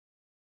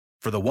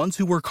For the ones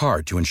who work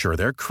hard to ensure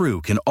their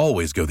crew can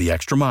always go the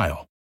extra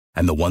mile,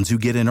 and the ones who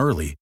get in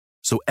early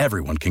so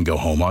everyone can go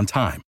home on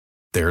time,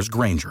 there's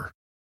Grainger,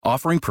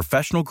 offering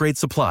professional-grade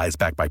supplies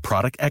backed by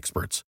product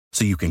experts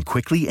so you can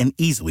quickly and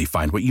easily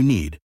find what you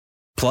need.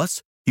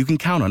 Plus, you can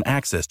count on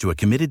access to a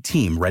committed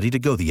team ready to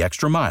go the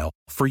extra mile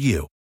for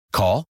you.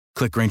 Call,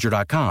 click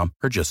Grainger.com,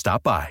 or just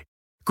stop by.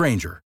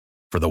 Grainger,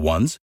 for the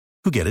ones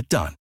who get it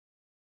done.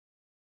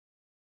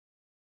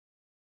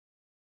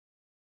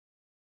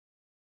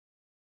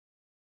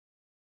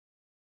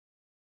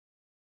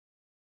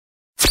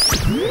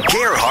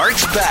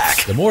 Gerhardt's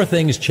back. The more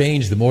things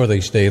change, the more they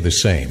stay the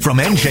same. From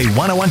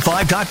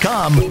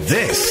NJ1015.com,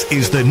 this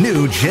is the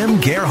new Jim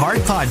Gerhardt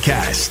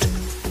Podcast.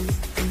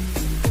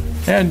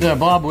 And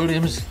Bob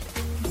Williams,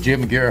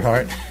 Jim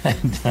Gerhardt,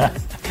 and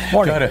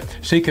try to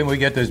see can we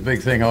get this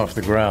big thing off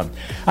the ground.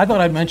 I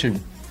thought I'd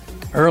mention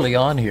early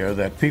on here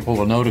that people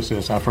will notice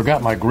this. I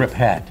forgot my grip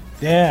hat.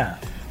 Yeah.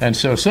 And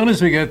so as soon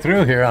as we get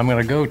through here, I'm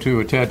going to go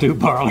to a tattoo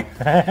parlor,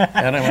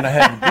 and I'm going to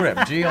have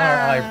GRIP,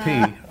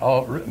 G-R-I-P,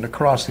 all written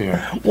across here.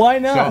 Why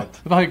not?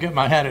 So if I get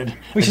my hat in.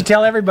 We should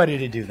tell everybody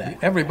to do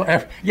that.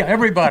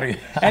 Everybody.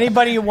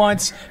 Anybody who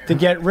wants to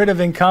get rid of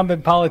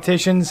incumbent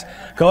politicians,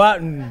 go out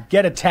and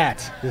get a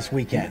tat this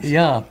weekend.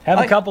 Yeah. Have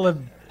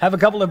a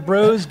couple of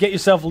brews, get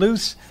yourself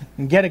loose,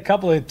 and get a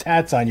couple of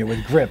tats on you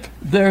with GRIP.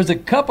 There's a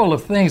couple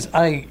of things.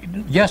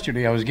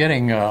 Yesterday I was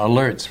getting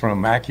alerts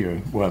from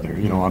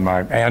AccuWeather, on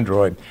my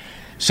Android,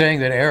 saying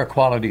that air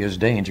quality is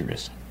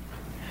dangerous.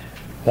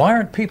 Why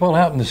aren't people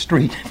out in the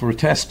street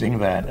protesting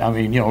that? I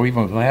mean,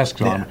 even with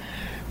masks on.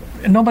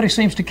 Nobody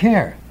seems to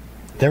care.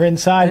 They're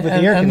inside with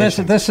the air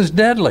conditioning. And this is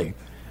deadly.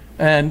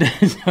 And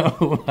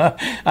so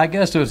I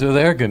guess with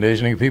air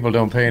conditioning, people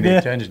don't pay any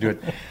attention to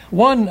it.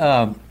 One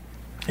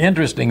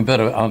interesting bit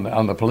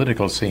on the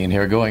political scene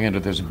here going into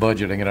this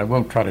budgeting, and I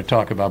won't try to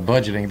talk about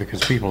budgeting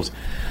because people's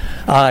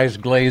eyes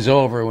glaze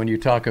over when you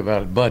talk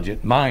about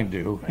budget. Mine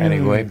do,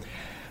 anyway.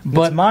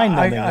 But it's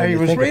mind-numbing I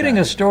was reading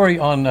a story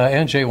on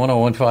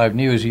NJ1015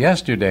 News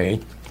yesterday,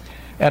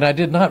 and I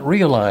did not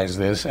realize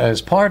this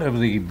as part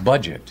of the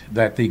budget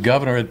that the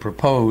governor had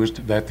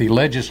proposed that the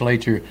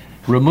legislature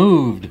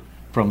removed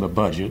from the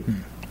budget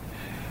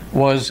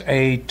was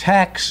a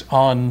tax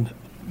on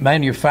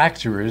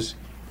manufacturers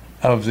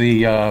of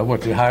the the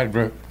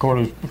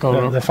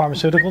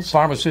pharmaceuticals?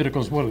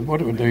 Pharmaceuticals. What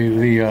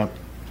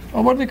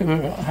do they call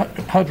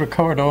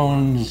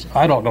hydrocordones?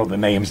 I don't know the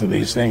names of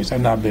these things.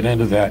 I've not been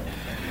into that.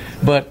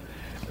 But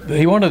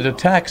he wanted a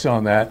tax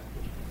on that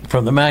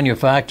from the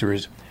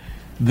manufacturers.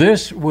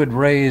 This would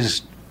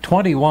raise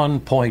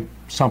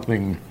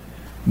 21-point-something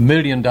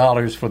million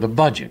dollars for the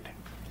budget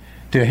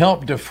to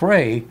help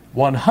defray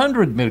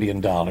 $100 million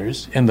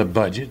in the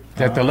budget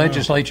that the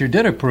legislature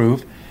did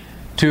approve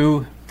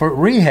for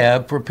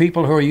rehab for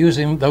people who are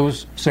using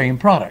those same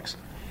products.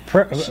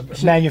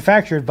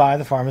 Manufactured by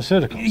the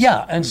pharmaceuticals.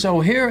 Yeah, and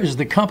so here is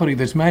the company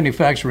that's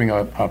manufacturing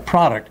a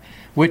product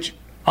which,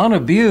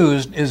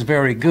 unabused, is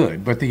very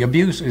good, but the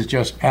abuse is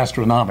just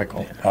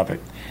astronomical of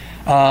it.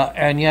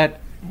 And yet,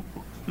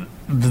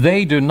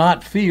 they do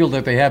not feel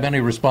that they have any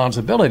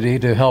responsibility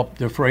to help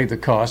defray the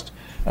cost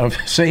of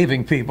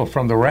saving people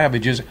from the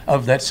ravages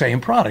of that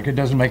same product. It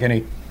doesn't make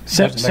any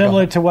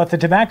similar to what the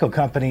tobacco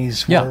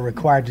companies were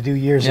required to do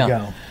years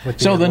ago.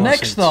 So the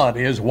next thought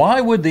is, why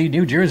would the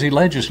New Jersey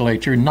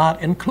legislature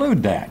not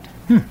include that?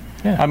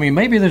 I mean,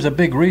 maybe there's a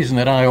big reason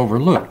that I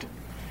overlooked.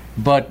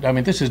 But, I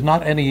mean, this is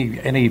not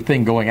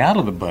anything going out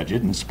of the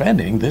budget and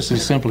spending. This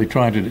is simply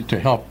trying to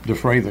help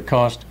defray the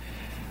cost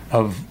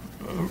of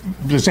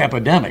this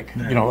epidemic,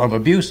 of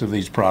abuse of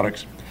these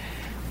products.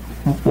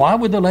 Why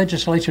would the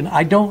legislation?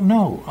 I don't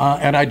know.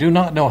 And I do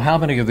not know how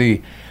many of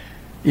the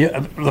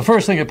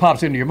first thing that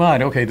pops into your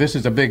mind, okay, this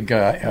is a big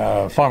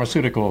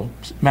pharmaceutical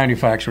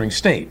manufacturing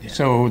state,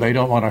 so they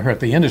don't want to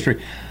hurt the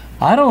industry.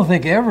 I don't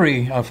think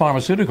every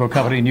pharmaceutical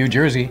company in New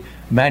Jersey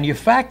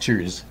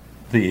manufactures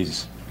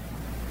these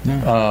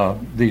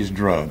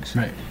drugs.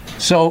 Right.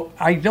 So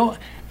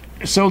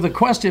So the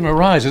question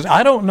arises,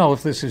 I don't know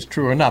if this is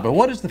true or not, but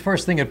what is the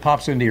first thing that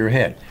pops into your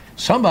head?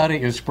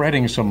 Somebody is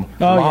spreading some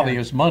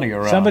lobbyist money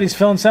around. Somebody's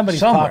filling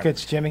somebody's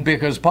pockets, Jimmy.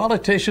 Because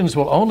politicians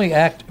will only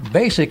act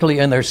basically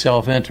in their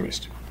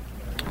self-interest.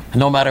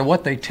 No matter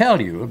what they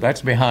tell you,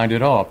 that's behind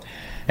it all.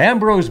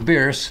 Ambrose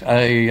Bierce,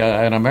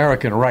 an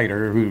American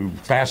writer,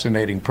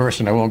 fascinating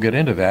person, I won't get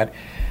into that,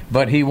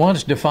 but he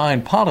once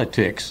defined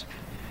politics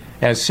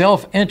as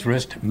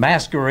self-interest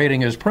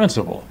masquerading as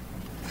principle.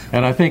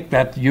 And I think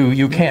that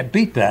you can't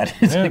beat that.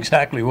 It's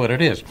exactly what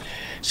it is.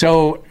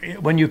 So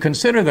when you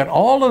consider that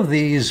all of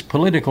these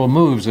political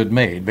moves it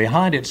made,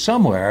 behind it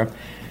somewhere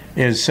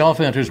is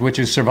self-interest, which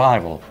is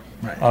survival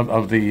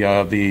of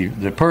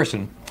the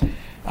person,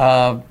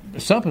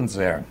 something's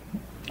there.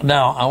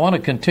 Now, I want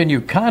to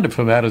continue kind of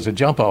from that as a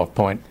jump-off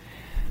point.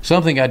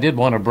 Something I did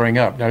want to bring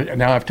up.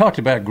 Now I've talked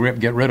about GRIP,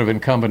 get rid of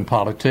incumbent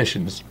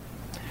politicians.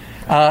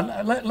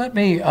 Let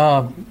me...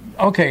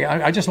 Okay,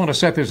 I just want to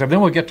set this up.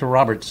 Then we'll get to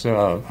Robert's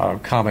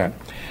comment.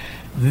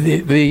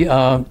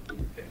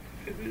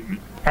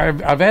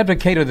 I've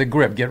advocated the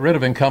GRIP, get rid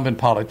of incumbent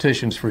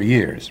politicians, for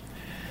years.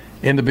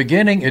 In the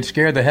beginning, it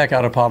scared the heck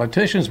out of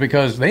politicians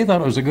because they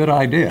thought it was a good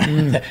idea,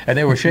 and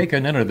they were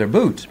shaking into their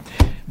boots.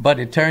 But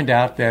it turned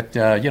out that,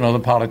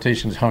 the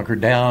politicians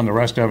hunkered down. The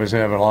rest of us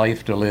have a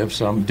life to live,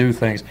 some do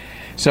things.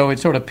 So it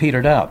sort of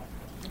petered out.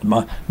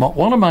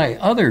 One of my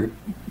other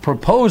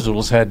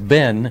proposals had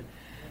been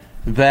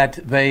that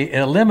they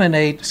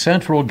eliminate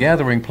central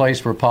gathering place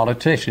for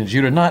politicians.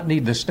 You do not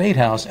need the State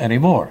House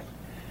anymore.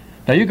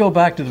 Now, you go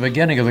back to the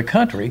beginning of the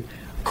country,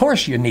 of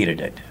course you needed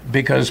it,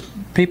 because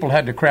people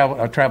had to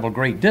travel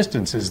great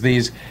distances.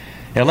 These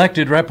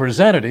elected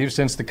representatives,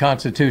 since the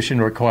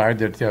Constitution required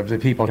that the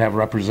people have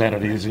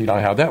representatives, you know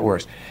how that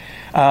works.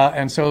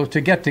 And so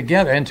to get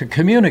together and to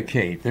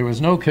communicate, there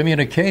was no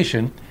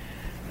communication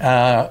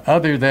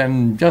other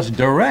than just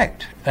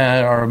direct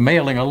or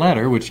mailing a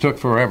letter, which took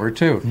forever,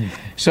 too.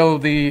 So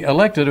the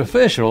elected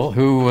official,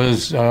 who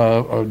was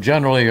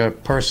generally a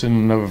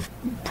person of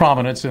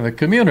prominence in the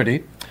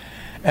community,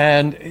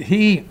 and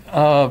he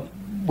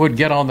would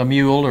get on the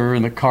mule or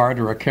in the cart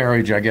or a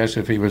carriage, I guess,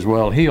 if he was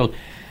well-heeled,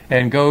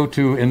 and go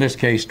to, in this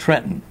case,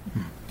 Trenton.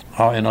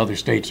 In other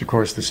states, of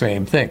course, the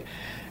same thing.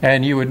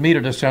 And you would meet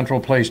at a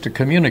central place to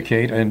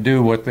communicate and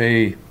do what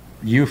they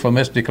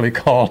euphemistically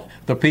call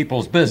the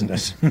people's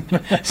business.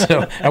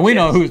 And we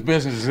know whose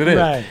business it is.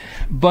 Right.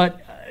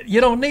 But you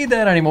don't need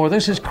that anymore.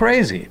 This is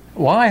crazy.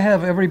 Why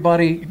have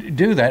everybody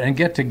do that and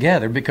get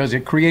together? Because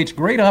it creates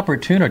great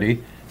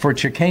opportunity for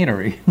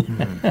chicanery,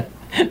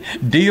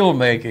 deal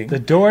making. The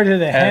door to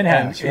the hen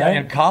house, right?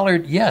 And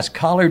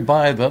collared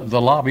by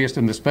the lobbyists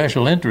and the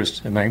special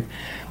interests and things.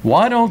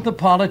 Why don't the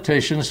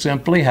politicians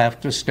simply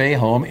have to stay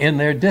home in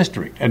their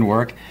district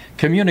and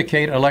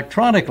communicate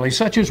electronically,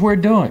 such as we're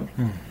doing?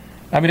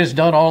 I mean, it's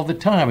done all the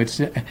time.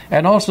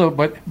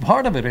 But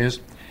part of it is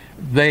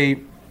they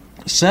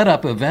set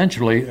up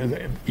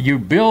eventually, you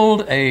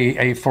build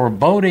a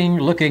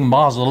foreboding-looking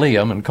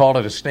mausoleum and call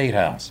it a State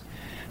House.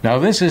 Now,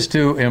 this is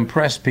to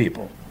impress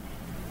people.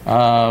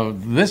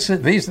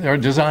 These are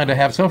designed to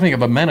have something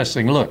of a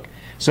menacing look,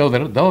 so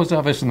that those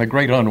of us in the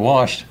great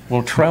unwashed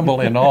will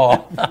tremble in awe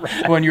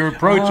when you're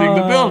approaching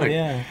the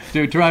building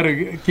to try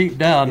to keep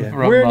down.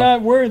 From, we're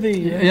not worthy.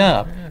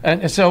 Yeah.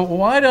 And so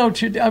why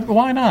don't you?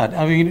 Why not?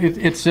 I mean,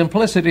 it's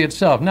simplicity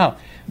itself. Now,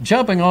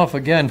 jumping off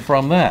again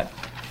from that,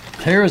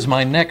 here is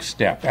my next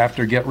step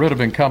after get rid of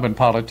incumbent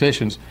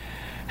politicians.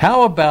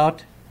 How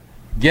about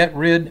get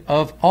rid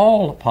of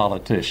all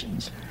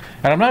politicians?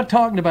 And I'm not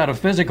talking about a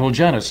physical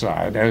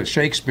genocide. As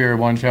Shakespeare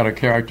once had a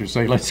character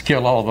say, let's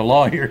kill all the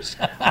lawyers.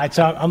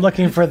 I'm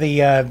looking for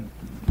the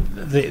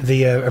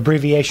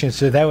abbreviation.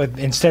 So that would,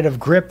 instead of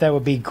GRIP, that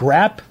would be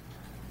GRAP?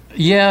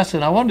 Yes,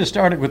 and I wanted to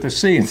start it with a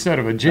C instead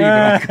of a G,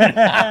 but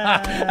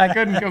I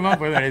couldn't come up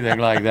with anything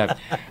like that.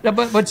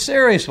 But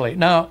seriously,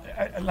 now,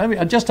 let me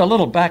just a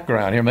little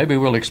background here. Maybe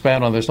we'll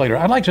expand on this later.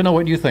 I'd like to know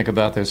what you think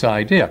about this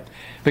idea,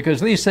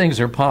 because these things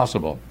are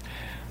possible.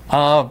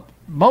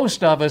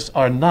 Most of us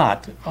are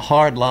not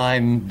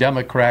hardline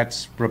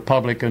Democrats,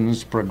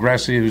 Republicans,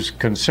 progressives,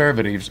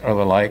 conservatives, or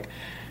the like.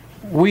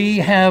 We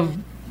have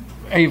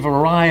a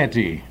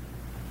variety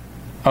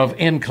of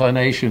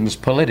inclinations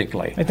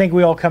politically. I think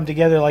we all come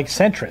together like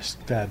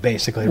centrist,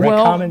 basically, right?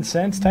 Well, common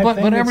sense type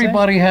thing. But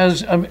everybody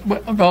has. All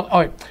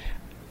right.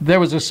 There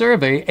was a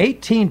survey.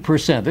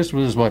 18%. This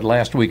was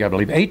last week, I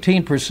believe.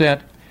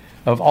 18%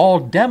 of all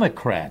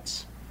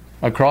Democrats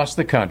across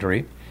the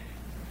country.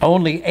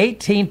 Only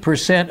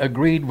 18%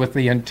 agreed with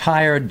the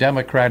entire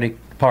Democratic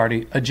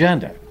Party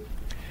agenda.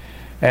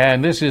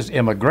 And this is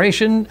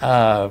immigration,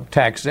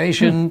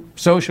 taxation,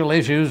 social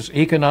issues,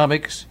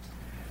 economics,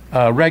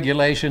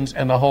 regulations,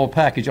 and the whole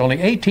package. Only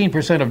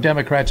 18% of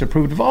Democrats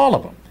approved of all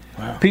of them.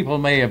 Wow. People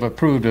may have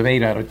approved of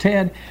 8 out of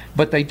 10,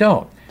 but they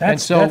don't.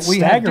 That's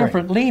we have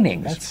different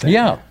leanings.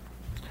 Yeah.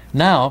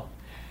 Now,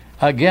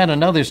 again,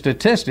 another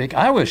statistic.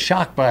 I was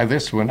shocked by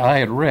this one I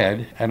had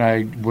read, and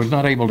I was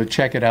not able to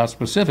check it out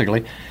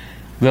specifically.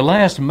 The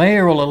last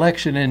mayoral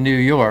election in New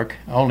York,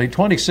 only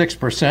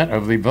 26%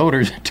 of the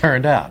voters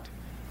turned out.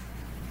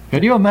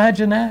 Can you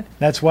imagine that?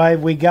 That's why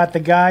we got the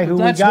guy who we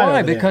got. That's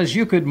why, because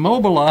you could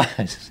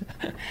mobilize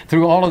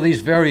through all of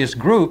these various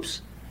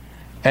groups.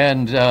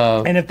 And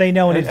if they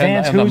know in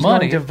advance who's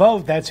going to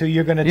vote, that's who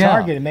you're going to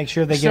target and make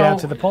sure they get out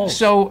to the polls.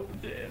 So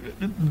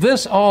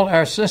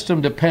our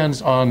system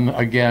depends on,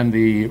 again,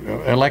 the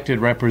elected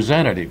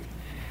representative.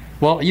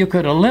 Well, you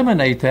could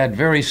eliminate that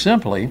very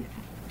simply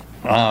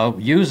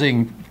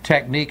using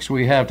techniques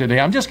we have today.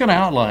 I'm just going to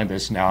outline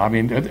this now. I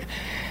mean,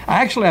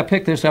 actually, I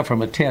picked this up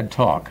from a TED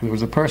Talk. There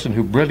was a person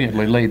who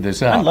brilliantly laid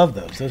this out. I love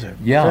those. Those are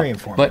very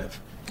informative.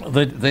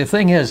 But the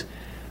thing is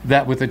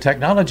that with the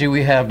technology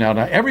we have now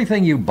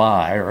everything you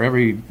buy or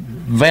every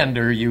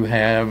vendor you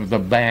have, the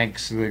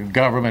banks, the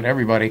government,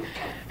 everybody,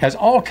 has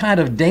all kind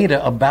of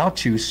data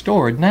about you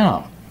stored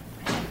now.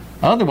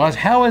 Otherwise,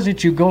 how is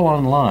it you go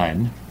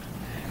online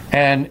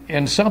and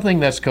in something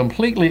that's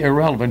completely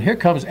irrelevant, here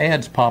comes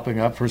ads popping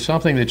up for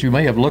something that you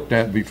may have looked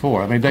at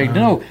before. I mean, they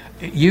know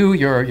you,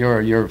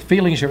 your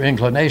feelings, your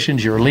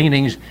inclinations, your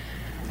leanings,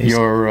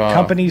 your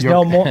companies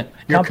know more.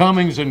 Your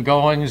comings and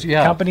goings.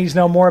 Yeah, companies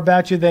know more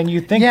about you than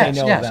you think they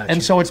know about you.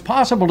 And so it's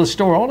possible to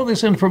store all of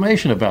this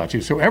information about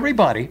you. So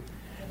everybody,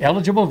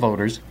 eligible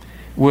voters,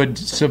 would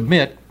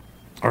submit,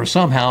 or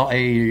somehow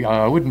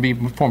wouldn't be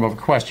in the form of a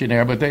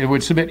questionnaire, but they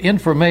would submit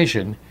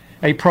information,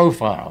 a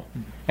profile.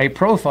 A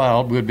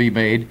profile would be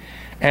made,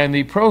 and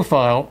the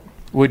profile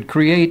would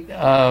create.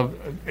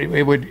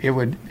 It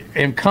would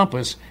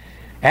encompass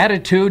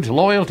attitudes,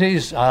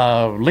 loyalties,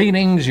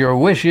 leanings, your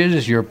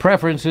wishes, your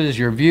preferences,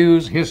 your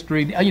views,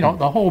 history,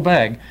 the whole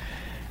bag.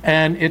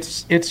 And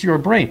it's your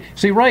brain.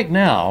 See, right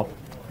now,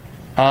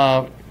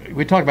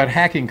 we talk about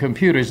hacking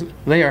computers.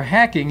 They are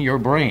hacking your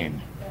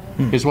brain,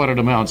 is what it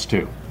amounts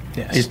to.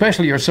 Yes.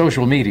 Especially your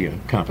social media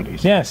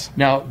companies. Yes.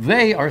 Now,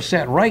 they are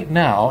set right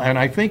now, and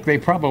I think they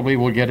probably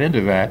will get into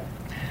that,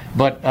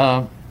 but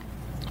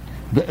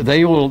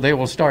they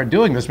will start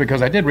doing this,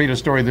 because I did read a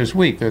story this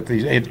week that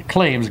it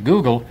claims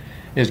Google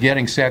is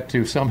getting set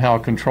to somehow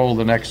control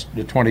the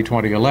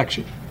 2020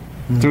 election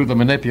through the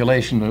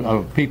manipulation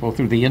of people,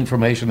 through the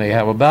information they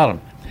have about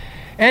them.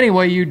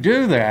 Anyway, you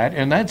do that,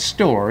 and that's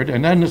stored,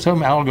 and then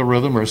some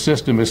algorithm or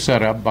system is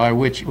set up by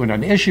which, when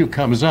an issue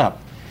comes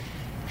up,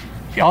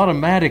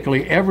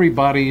 automatically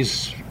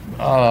everybody's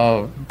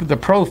the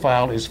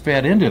profile is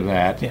fed into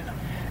that,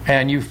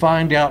 and you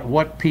find out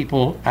what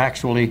people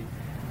actually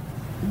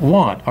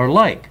want or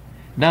like.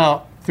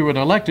 Now, through an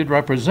elected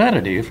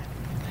representative,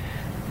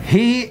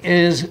 he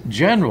is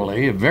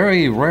generally,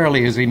 very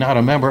rarely is he not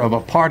a member of a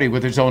party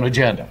with its own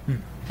agenda.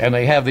 And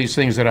they have these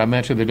things that I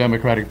mentioned, the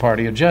Democratic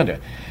Party agenda.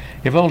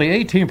 If only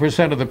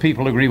 18% of the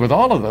people agree with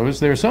all of those,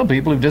 there are some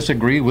people who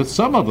disagree with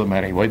some of them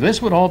anyway.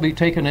 This would all be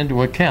taken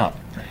into account.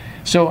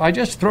 So I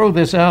just throw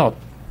this out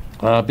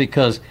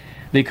because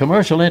the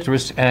commercial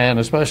interests, and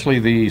especially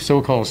the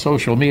so-called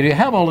social media,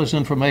 have all this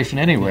information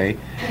anyway.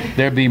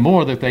 There'd be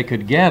more that they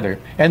could gather,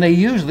 and they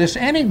use this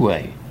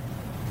anyway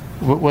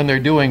when they're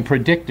doing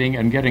predicting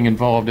and getting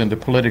involved into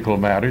political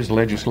matters,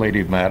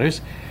 legislative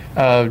matters,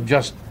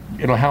 just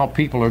how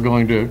people are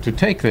going to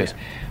take this.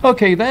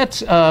 Okay,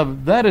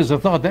 that is a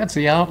thought. That's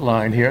the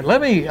outline here.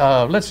 Let me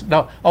let's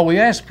now. Oh, we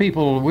ask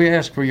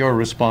for your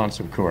response,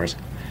 of course,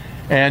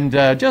 and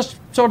just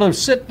sort of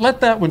let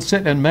that one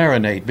sit and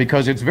marinate,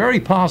 because it's very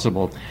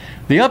possible.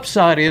 The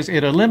upside is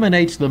it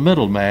eliminates the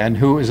middleman,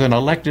 who is an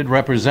elected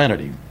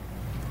representative.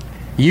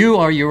 You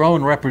are your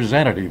own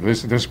representative.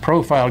 This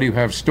profile you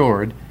have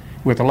stored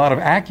with a lot of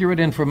accurate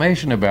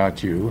information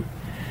about you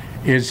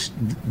is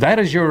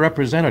your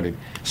representative.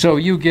 So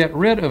you get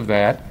rid of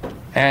that,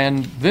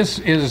 and this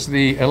is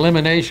the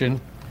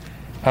elimination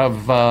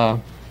of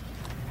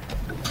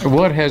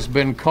what has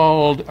been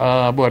called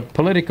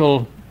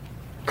political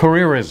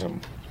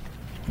careerism,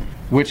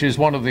 which is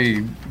one of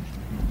the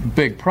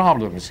big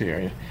problems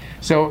here.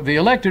 So the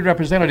elected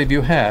representative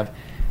you have,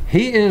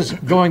 he is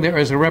going there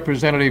as a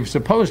representative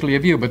supposedly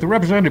of you, but the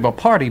representative of a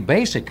party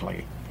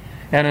basically.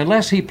 And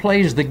unless he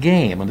plays the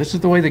game, and this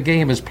is the way the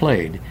game is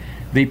played,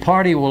 the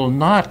party will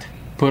not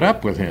put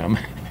up with him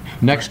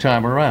next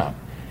time around.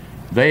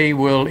 He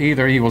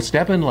will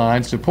step in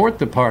line, support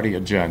the party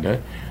agenda,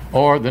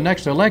 or the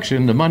next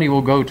election, the money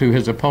will go to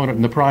his opponent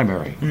in the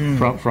primary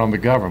from the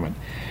government.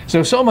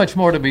 So much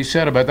more to be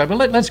said about that.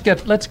 But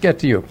let's get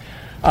to you.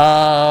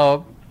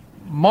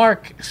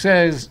 Mark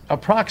says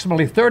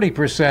approximately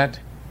 30%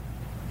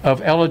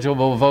 of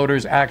eligible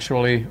voters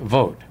actually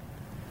vote.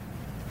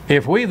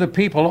 If we, the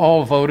people,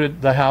 all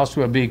voted, the House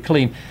would be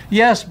clean.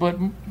 Yes, but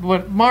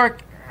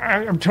Mark,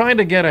 I'm trying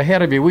to get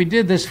ahead of you. We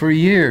did this for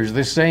years,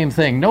 the same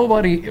thing.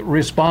 Nobody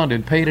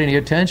responded, paid any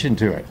attention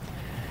to it.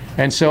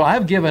 And so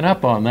I've given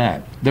up on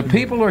that. The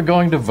people are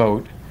going to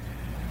vote,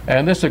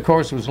 and this, of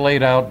course, was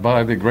laid out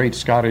by the great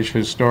Scottish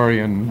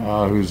historian,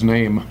 whose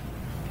name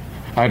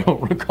I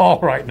don't recall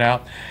right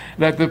now,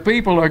 that the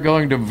people are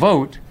going to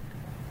vote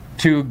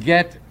to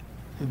get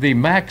the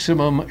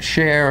maximum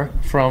share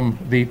from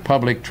the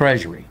public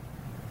treasury.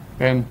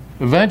 And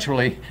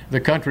eventually,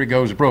 the country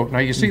goes broke. Now,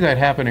 you see that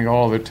happening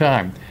all the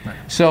time. Right.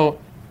 So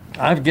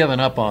I've given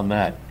up on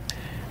that.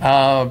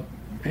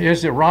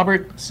 Here's it.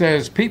 Robert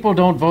says, people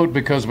don't vote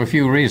because of a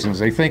few reasons.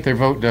 They think their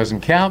vote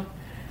doesn't count.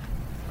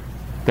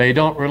 They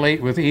don't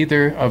relate with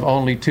either of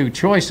only two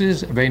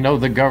choices. They know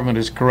the government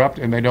is corrupt,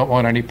 and they don't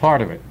want any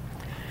part of it.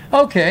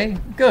 Okay,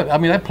 good. I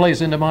mean, that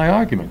plays into my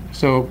argument.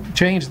 So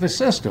change the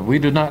system. We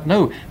do not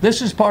know.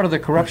 This is part of the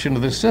corruption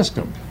of the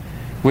system,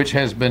 which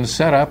has been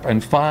set up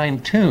and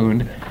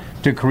fine-tuned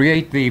to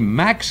create the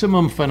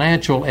maximum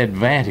financial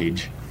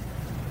advantage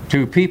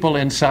to people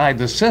inside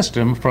the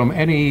system from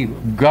any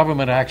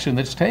government action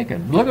that's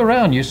taken. Look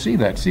around, you see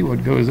that, see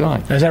what goes on.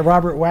 Is that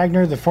Robert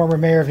Wagner, the former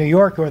mayor of New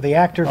York, or the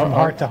actor from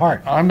Heart to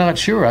Heart? I'm not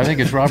sure. I think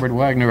it's Robert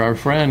Wagner, our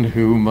friend,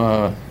 whom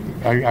I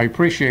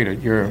appreciate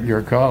it,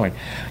 your calling.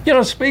 You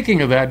know, speaking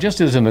of that,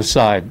 just as an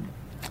aside,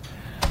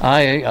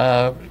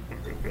 Bill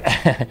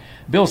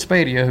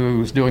Spadia,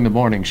 who's doing the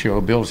morning show,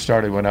 Bill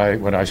started when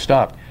I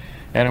stopped,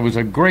 and it was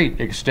a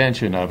great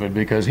extension of it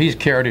because he's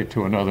carried it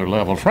to another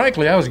level.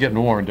 Frankly, I was getting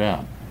worn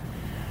down.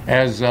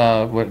 As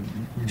what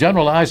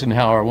General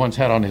Eisenhower once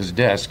had on his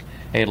desk,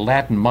 a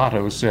Latin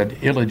motto said,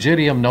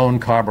 illegitium non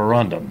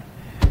carborundum.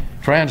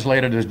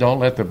 Translated as, don't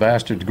let the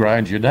bastards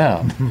grind you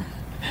down.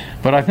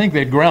 But I think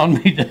they'd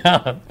ground me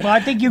down. Well,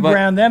 I think you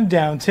ground them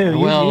down, too.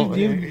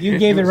 You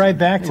gave it right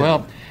back to them.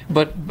 Well,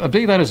 but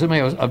be that as it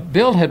may,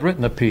 Bill had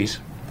written a piece,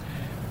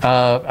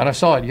 and I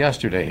saw it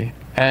yesterday,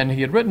 and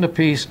he had written a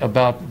piece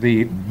about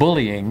the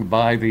bullying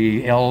by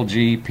the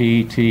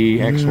LGBT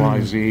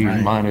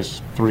XYZ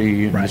minus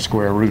 3 in the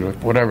square root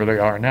of whatever they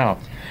are now.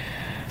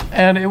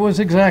 And it was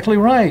exactly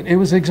right. It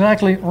was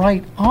exactly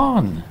right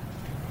on.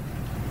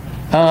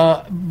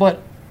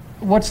 But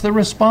what's the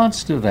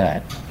response to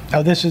that?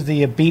 Oh, this is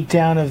the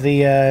beatdown of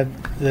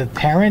the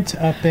parent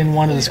up in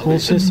one of the school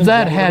systems?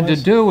 That had to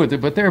do with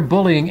it, but they're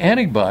bullying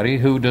anybody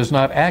who does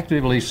not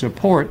actively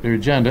support their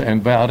agenda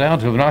and bow down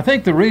to them. And I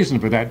think the reason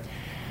for that,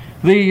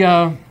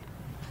 the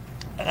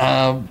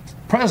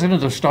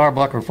president of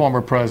Starbucks, or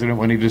former president,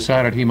 when he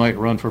decided he might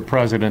run for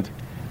president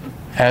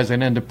as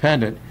an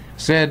independent,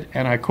 said,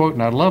 and I quote,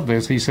 and I love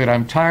this, he said,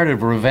 "I'm tired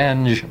of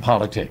revenge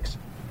politics,"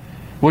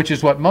 which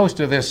is what most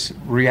of this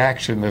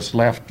reaction, this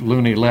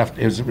loony left,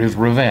 is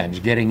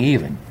revenge, getting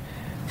even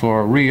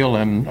for real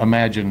and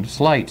imagined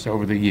slights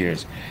over the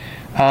years.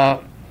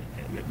 But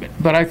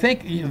I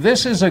think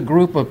this is a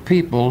group of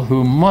people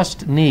who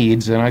must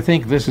needs, and I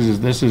think this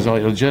is a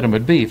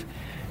legitimate beef,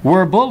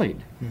 were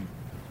bullied.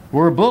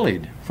 Were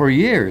bullied for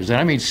years, and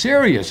I mean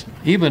serious,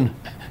 even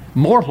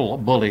mortal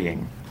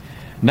bullying.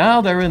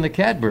 Now they're in the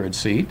catbird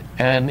seat,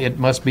 and it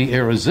must be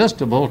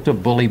irresistible to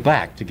bully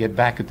back, to get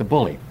back at the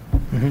bully.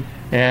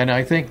 And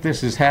I think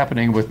this is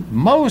happening with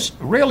most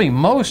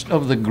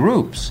of the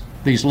groups,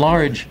 these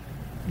large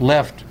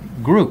left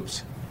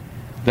groups,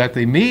 that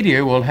the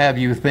media will have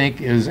you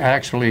think is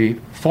actually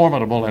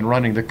formidable and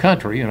running the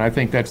country, and I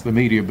think that's the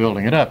media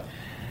building it up.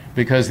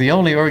 Because the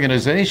only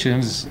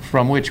organizations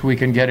from which we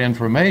can get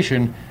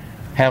information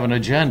have an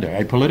agenda,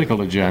 a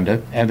political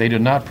agenda, and they do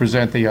not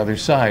present the other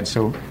side.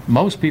 So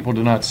most people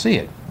do not see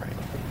it.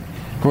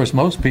 Of course,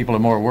 most people are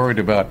more worried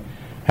about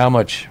how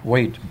much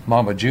weight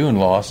Mama June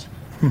lost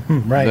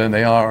than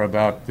they are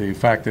about the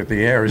fact that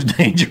the air is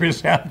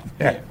dangerous out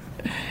there.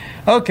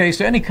 Okay,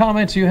 so any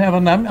comments you have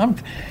on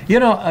that?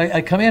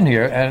 I come in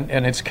here,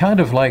 and it's kind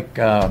of like,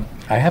 I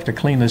have to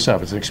clean this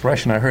up. It's an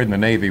expression I heard in the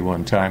Navy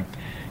one time.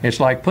 It's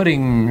like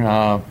putting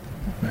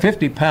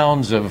 50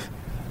 pounds of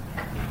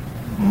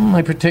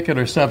a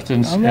particular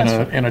substance in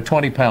a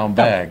 20-pound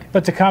bag.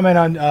 But to comment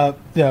on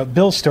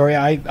Bill's story,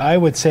 I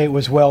would say it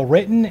was well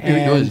written. And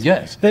it was,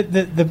 yes.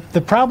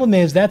 The problem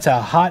is that's a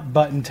hot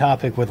button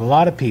topic with a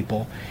lot of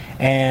people,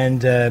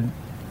 and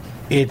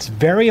it's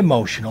very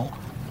emotional,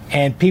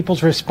 and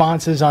people's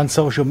responses on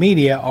social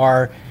media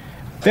are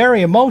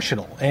very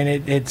emotional, and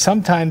it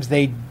sometimes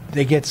they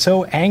get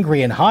so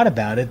angry and hot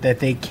about it that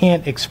they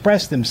can't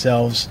express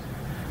themselves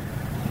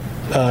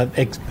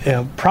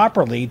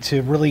properly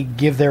to really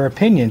give their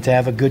opinion, to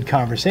have a good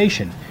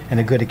conversation and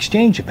a good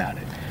exchange about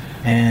it.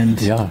 And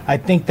I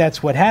think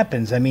that's what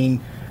happens. I mean,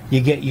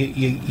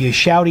 you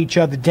shout each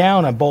other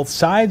down on both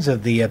sides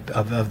of the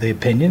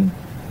opinion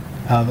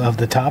of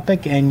the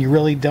topic, and you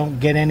really don't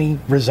get any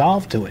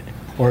resolve to it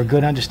or a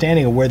good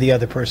understanding of where the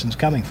other person's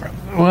coming from.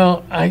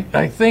 Well,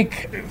 I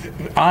think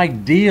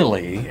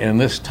ideally in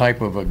this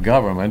type of a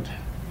government,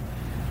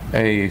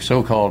 a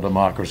so-called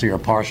democracy or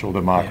partial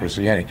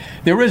democracy.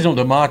 The original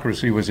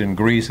democracy was in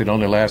Greece. It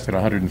only lasted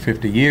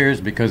 150 years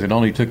because it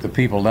only took the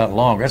people that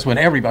long. That's when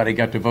everybody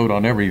got to vote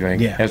on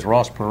everything, as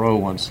Ross Perot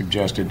once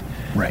suggested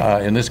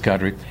in this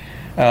country.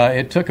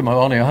 It took them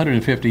only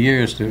 150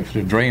 years to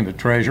drain the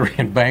treasury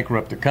and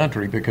bankrupt the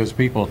country because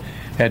people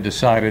had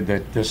decided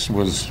that this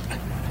was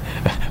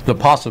the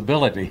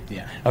possibility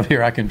of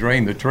here I can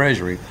drain the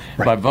treasury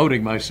by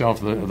voting myself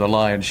the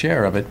lion's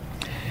share of it.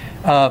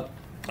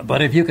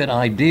 But if you could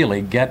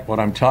ideally get what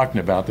I'm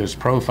talking about, this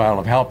profile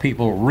of how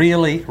people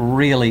really,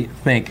 really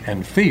think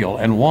and feel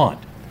and want,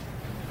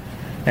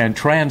 and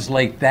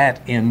translate that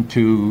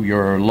into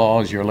your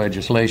laws, your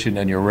legislation,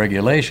 and your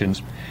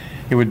regulations,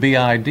 it would be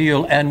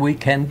ideal, and we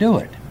can do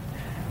it.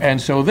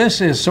 And so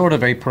this is sort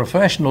of a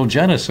professional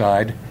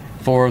genocide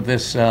for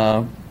this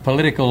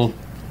political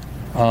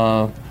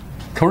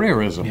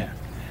careerism. Yeah.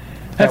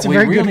 That's a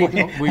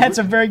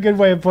very good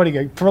way of putting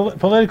it.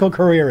 Political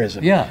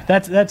careerism. Yeah.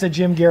 That's a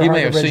Jim Gerhardt You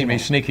may have original. seen me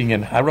sneaking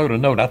in. I wrote a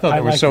note. I thought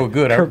it was so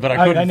good, but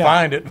I couldn't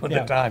find it when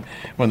the time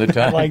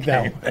I like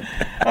came.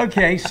 That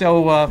Okay,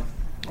 so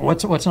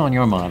what's on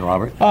your mind,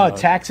 Robert?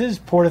 Taxes,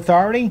 Port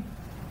Authority.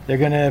 They're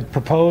going to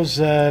propose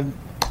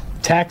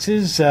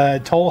taxes,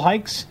 toll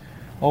hikes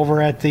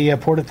over at the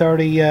Port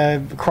Authority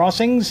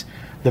crossings,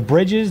 the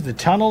bridges, the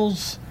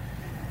tunnels,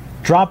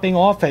 dropping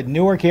off at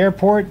Newark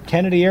Airport,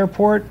 Kennedy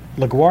Airport,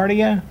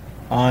 LaGuardia,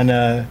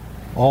 on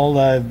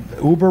all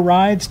Uber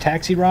rides,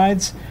 taxi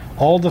rides,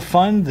 all to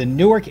fund the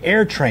Newark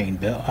Air Train.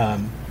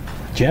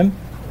 Jim,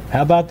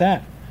 how about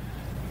that?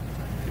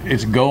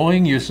 It's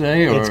going, you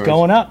say? Or it's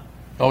going up.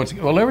 Oh,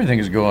 well, everything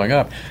is going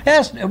up.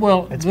 Yes,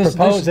 well, It's this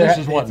proposed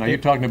is what? Now, you're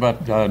talking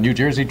about New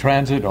Jersey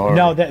Transit? Or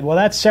No,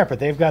 that's separate.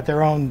 They've got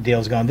their own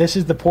deals going. This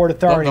is the Port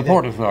Authority. The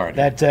Port Authority.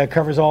 That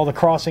covers all the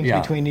crossings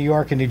between New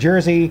York and New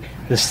Jersey,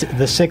 the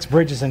 6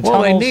 bridges and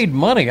tunnels. Well, they need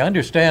money. I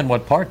understand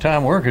what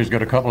part-time workers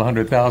get a couple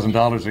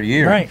 $100,000 a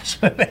year. Right.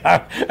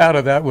 out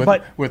of that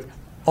with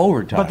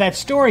overtime. But that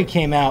story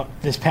came out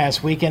this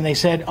past week, and they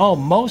said,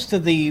 most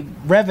of the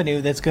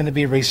revenue that's going to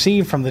be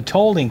received from the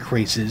toll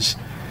increases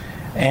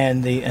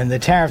and the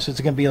tariffs, it's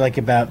going to be like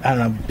about, I don't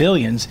know,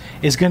 billions,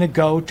 is going to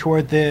go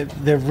toward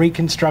the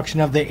reconstruction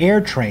of the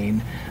air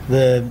train,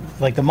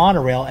 the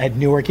monorail at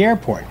Newark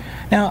Airport.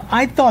 Now,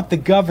 I thought the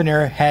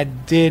governor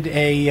did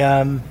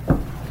a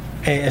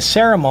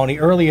ceremony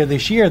earlier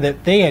this year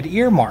that they had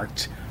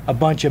earmarked a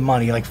bunch of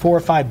money, like $4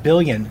 or $5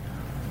 billion.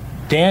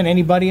 Dan,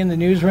 anybody in the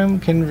newsroom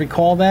can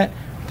recall that?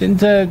 Didn't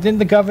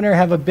the governor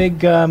have a big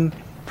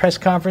press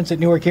conference at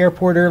Newark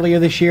Airport earlier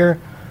this year,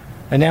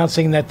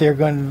 announcing that they're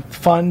going to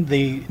fund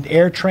the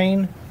air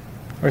train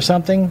or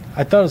something?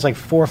 I thought it was like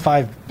 $4 or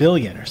 $5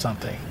 billion or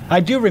something. I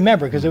do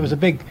remember because it was a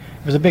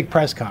big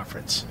press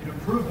conference.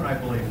 Improvement, I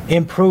believe.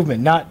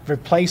 Improvement, not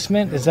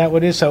replacement. Is that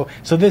what it is? So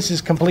this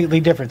is completely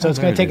different. So it's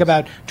going to take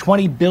about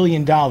 $20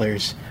 billion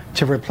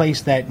to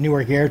replace that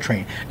Newark air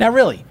train. Now,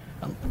 really,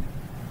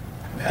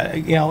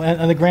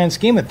 in the grand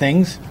scheme of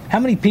things, how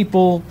many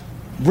people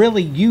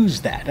really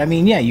use that? I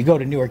mean, yeah, you go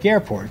to Newark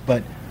Airport,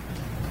 but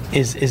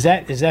is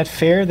that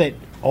fair that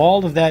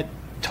all of that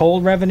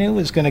toll revenue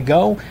is going to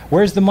go?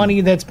 Where's the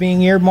money that's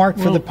being earmarked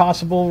for the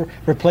possible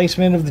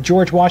replacement of the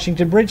George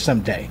Washington Bridge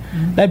someday?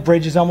 Mm-hmm. That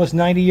bridge is almost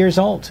 90 years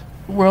old.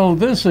 Well,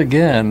 these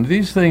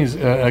things,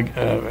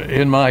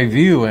 in my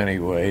view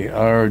anyway,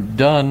 are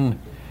done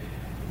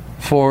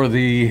for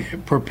the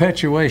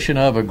perpetuation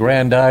of,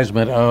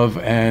 aggrandizement of,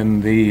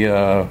 and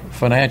the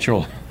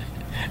financial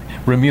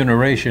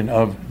remuneration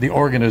of the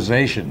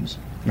organizations.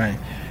 Right.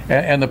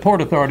 And the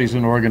Port Authority is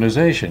an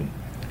organization.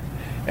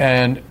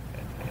 And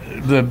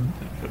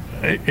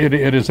it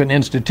is an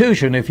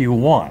institution, if you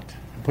want,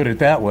 put it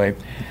that way.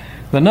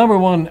 The number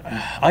one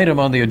item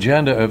on the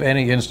agenda of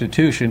any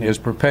institution is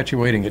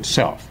perpetuating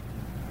itself.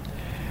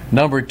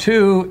 Number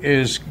two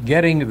is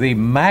getting the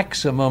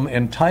maximum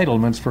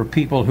entitlements for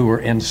people who are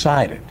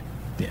inside it.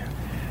 Yeah.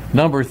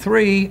 Number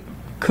three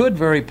could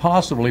very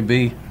possibly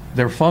be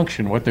their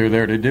function, what they're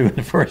there to do in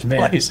the first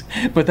place.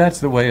 But that's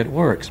the way it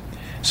works.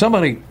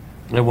 Somebody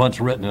had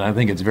once written, and I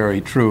think it's very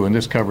true, and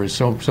this covers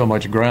so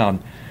much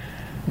ground,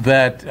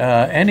 that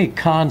any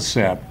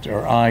concept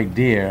or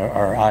idea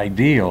or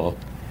ideal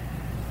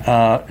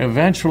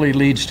eventually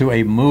leads to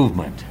a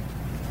movement.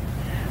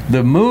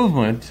 The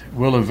movement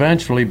will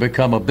eventually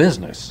become a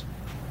business,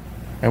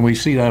 and we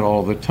see that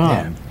all the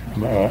time.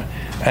 Yeah.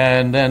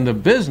 And then the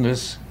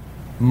business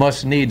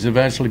must needs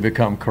eventually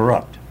become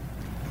corrupt.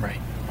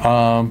 Right.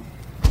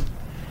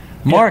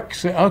 Mark,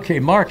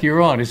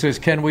 you're on. He says,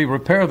 can we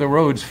repair the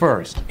roads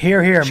first?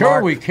 Here, Sure,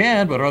 Mark. we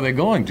can, but are they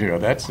going to?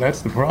 That's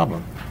the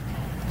problem.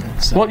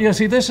 Well, you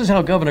see, this is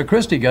how Governor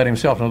Christie got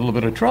himself in a little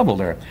bit of trouble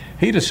there.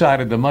 He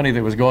decided the money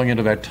that was going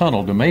into that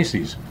tunnel to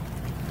Macy's,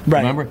 right.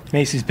 Remember?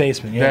 Macy's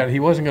basement, yeah. That he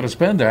wasn't going to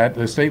spend that.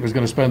 The state was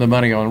going to spend the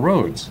money on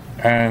roads.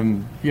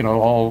 And,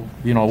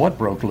 what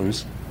broke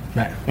loose?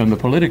 Right. In the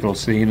political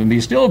scene, and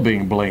he's still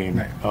being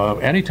blamed.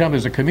 Right. Anytime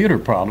there's a commuter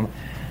problem,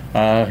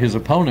 his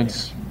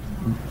opponents,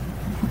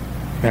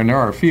 and there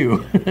are a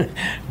few,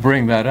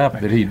 bring that up,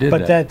 that he did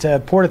that. But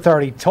that Port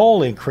Authority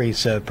toll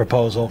increase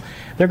proposal,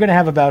 they're going to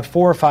have about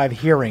 4 or 5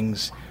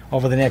 hearings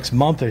over the next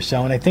month or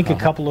so, and I think a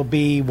couple will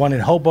be one in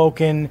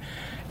Hoboken,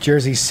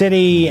 Jersey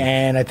City,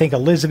 and I think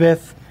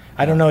Elizabeth.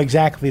 I don't know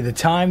exactly the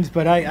times,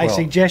 but I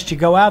suggest you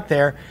go out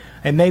there.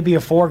 It may be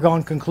a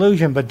foregone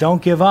conclusion, but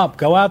don't give up.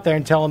 Go out there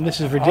and tell them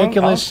this is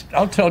ridiculous.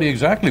 I'll tell you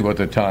exactly what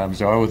the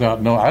times are I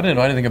didn't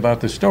know anything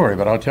about the story,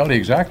 but I'll tell you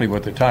exactly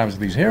what the times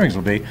of these hearings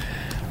will be.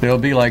 They'll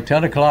be like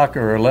 10 o'clock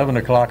or 11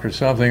 o'clock or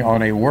something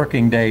on a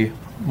working day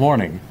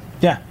morning.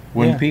 Yeah.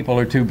 When people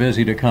are too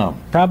busy to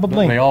come.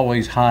 Probably. They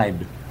always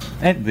hide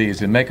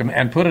these and make them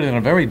and put it in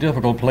a very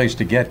difficult place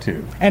to get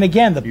to. And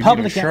again, the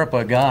public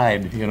Sherpa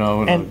guide,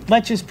 And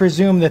let's just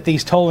presume that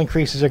these toll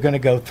increases are going to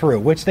go through,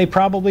 which they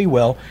probably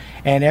will,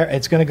 and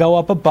it's going to go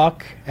up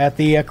 $1 at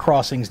the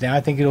crossings now. I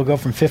think it'll go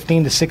from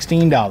 $15 to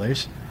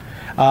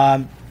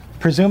 $16.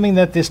 Presuming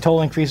that this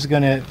toll increase is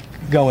going to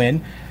go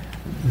in,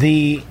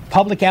 the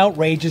public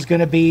outrage is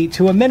going to be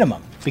to a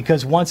minimum.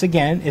 Because once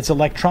again, it's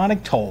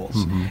electronic tolls.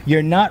 Mm-hmm.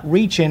 You're not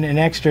reaching an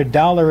extra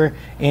 $1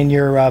 in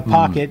your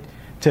pocket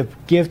to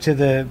give to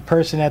the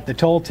person at the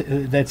toll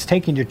that's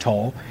taking your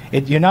toll.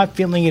 You're not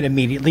feeling it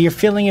immediately. You're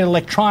feeling it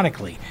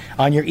electronically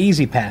on your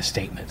Easy Pass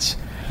statements.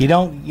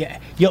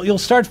 You'll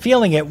start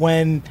feeling it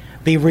when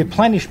the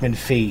replenishment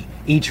fee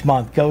each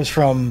month goes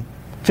from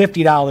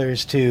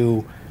 $50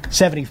 to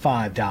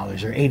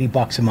 $75 or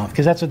 $80 a month,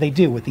 because that's what they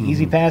do with the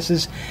Easy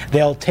Passes.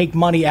 They'll take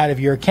money out of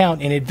your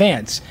account in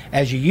advance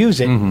as you use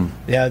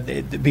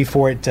it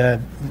before it,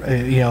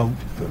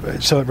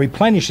 so it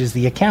replenishes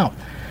the account.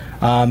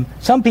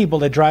 Some people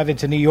that drive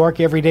into New York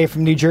every day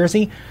from New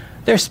Jersey,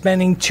 they're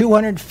spending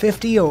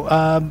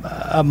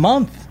 $250 a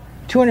month,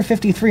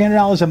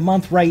 $300 a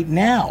month right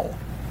now.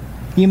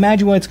 Can you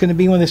imagine what it's going to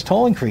be when this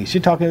toll increase?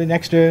 You're talking an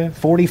extra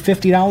 $40,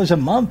 $50 a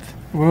month.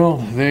 Well,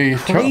 the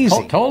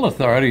toll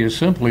authority is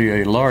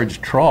simply a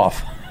large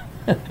trough.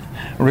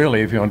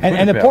 Really, if you want to put it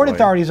and the that Port way.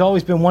 Authority has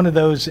always been one of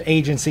those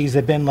agencies that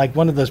have been like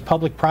one of those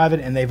public-private,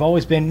 and they've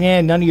always been,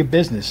 none of your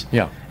business.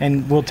 Yeah.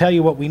 And we'll tell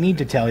you what we need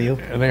to tell you.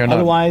 They are not.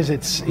 Otherwise,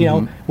 it's,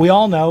 we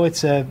all know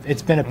it's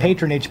been a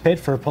patronage pit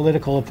for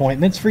political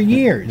appointments for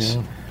years.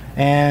 Yeah.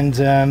 And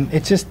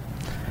it's just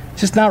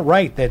not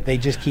right that they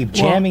just keep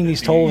jamming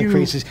these toll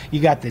increases.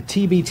 You got the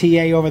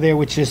TBTA over there,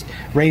 which just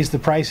raised the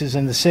prices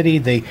in the city.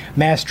 The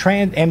Mass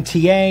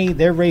MTA,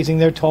 they're raising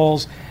their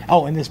tolls.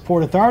 Oh, and this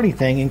Port Authority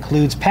thing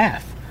includes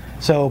PATH.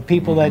 So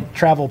people that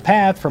travel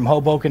PATH from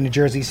Hoboken to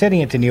Jersey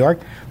City into New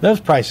York, those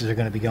prices are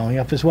going to be going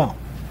up as well.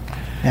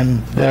 And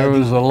there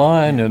was a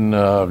line in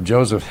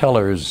Joseph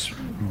Heller's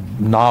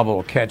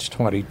novel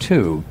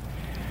Catch-22,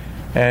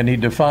 and he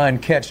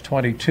defined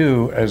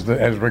Catch-22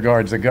 as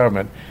regards the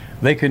government.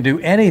 They can do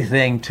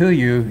anything to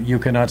you, you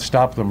cannot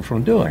stop them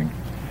from doing.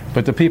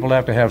 But the people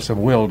have to have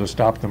some will to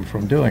stop them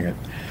from doing it.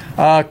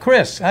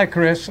 Chris,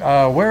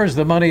 where is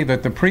the money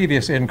that the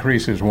previous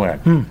increases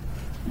went?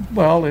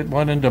 Well, it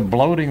went into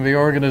bloating the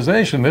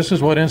organization. This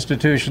is what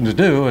institutions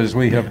do, as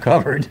we have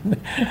covered.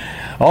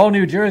 All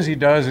New Jersey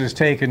does is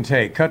take and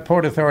take. Cut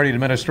Port Authority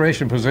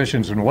administration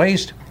positions and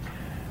waste.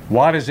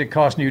 Why does it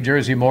cost New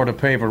Jersey more to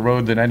pave a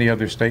road than any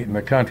other state in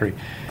the country?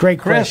 Great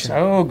Chris, question.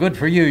 oh, good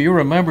for you. You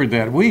remembered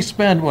that. We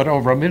spend,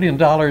 over $1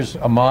 million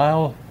a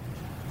mile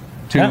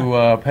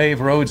to pave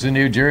roads in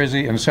New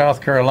Jersey. In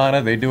South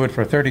Carolina, they do it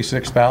for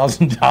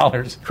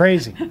 $36,000.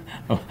 Crazy.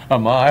 A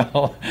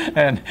mile.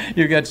 And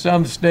you get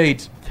some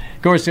states.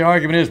 Of course, the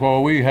argument is,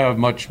 well, we have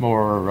much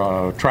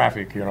more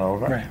traffic,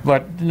 Right.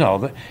 But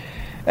no.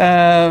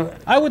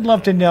 I would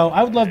love to know.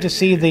 I would love to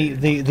see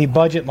the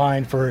budget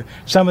line for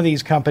some of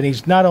these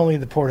companies, not only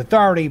the Port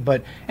Authority,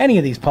 but any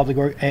of these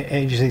public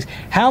agencies.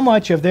 How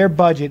much of their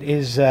budget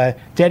is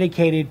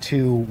dedicated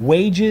to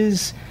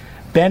wages,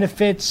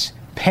 benefits,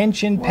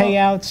 pension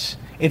payouts?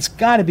 It's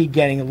got to be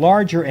getting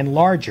larger and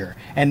larger,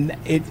 and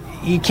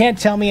you can't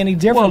tell me any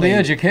differently. Well, the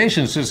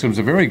education system's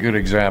a very good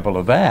example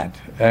of that,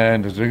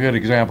 and it's a good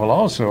example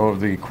also of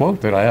the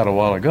quote that I had a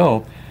while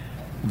ago,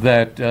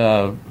 that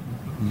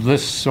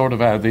this sort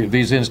of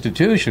these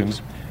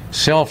institutions,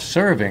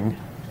 self-serving,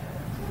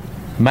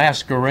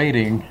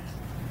 masquerading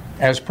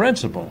as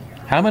principle.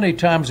 How many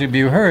times have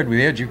you heard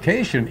the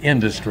education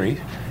industry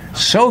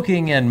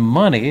soaking in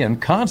money and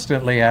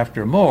constantly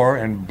after more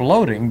and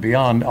bloating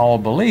beyond all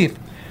belief?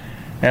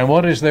 And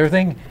what is their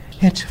thing?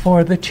 It's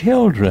for the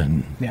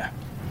children. Yeah.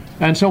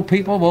 And so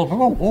people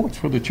will, it's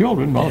for the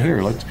children. Well,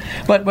 here, let's.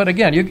 But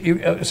again,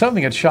 you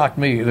something that shocked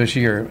me this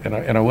year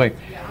in a way.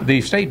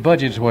 The state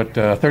budget's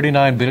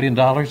 $39 billion.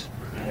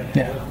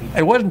 Yeah.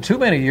 It wasn't too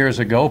many years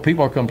ago.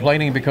 People were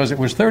complaining because it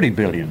was $30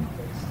 billion.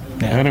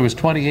 Yeah. And it was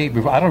 28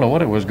 before. I don't know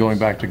what it was going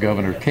back to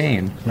Governor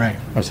Kane. Right.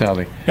 Or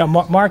Sally. Yeah,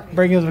 Mark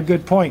brings up a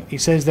good point. He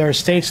says there are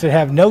states that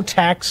have no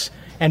tax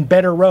and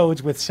better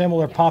roads with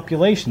similar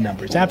population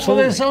numbers.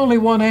 Absolutely. Well, there's only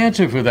one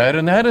answer for that,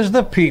 and that is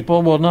the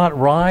people will not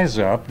rise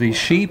up, the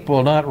sheep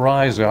will not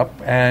rise up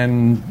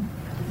and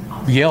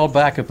yell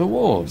back at the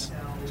wolves.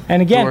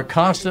 And again, we're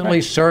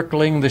constantly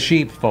circling the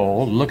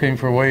sheepfold, looking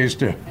for ways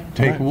to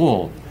take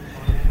wool.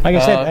 Like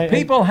I said,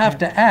 people have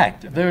to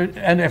act.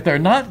 And if they're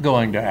not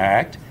going to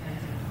act,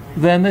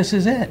 then this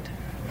is it.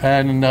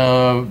 And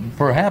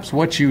perhaps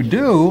what you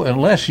do,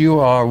 unless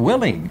you are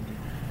willing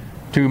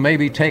to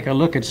maybe take a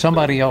look at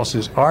somebody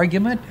else's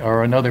argument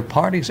or another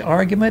party's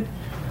argument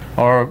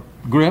or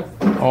GRAP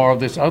or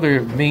this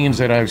other means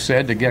that I've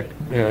said to get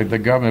the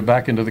government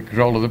back into the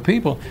control of the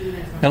people,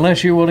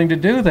 unless you're willing to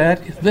do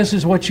that, this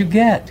is what you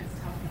get.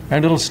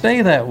 And it'll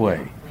stay that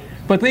way.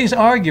 But these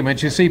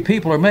arguments, you see,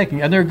 people are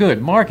making, and they're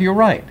good. Mark, you're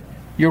right.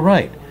 You're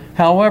right.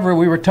 However,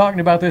 we were talking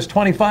about this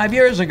 25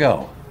 years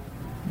ago.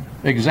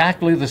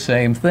 Exactly the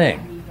same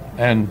thing.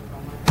 And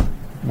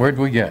where'd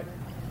we get?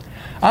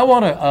 I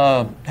want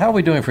to, how are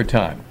we doing for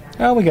time?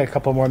 Oh, we got a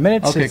couple more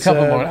minutes. Okay, it's, a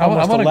couple more. I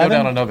want to go down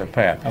 11. another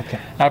path. Okay.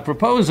 I've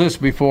proposed this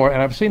before,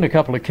 and I've seen a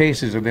couple of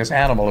cases of this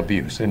animal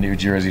abuse in New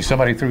Jersey.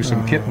 Somebody threw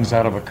some kittens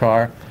out of a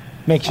car.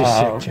 Makes you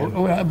sick,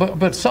 Jim.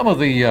 But some of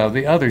the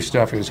other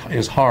stuff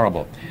is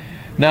horrible.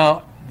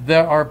 Now,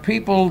 there are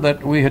people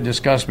that we had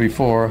discussed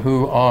before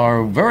who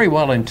are very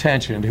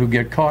well-intentioned who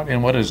get caught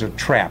in what is a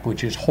trap,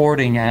 which is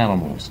hoarding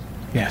animals.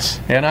 Yes.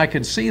 And I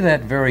could see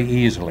that very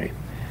easily,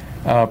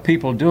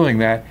 people doing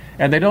that,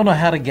 and they don't know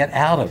how to get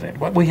out of it.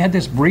 We had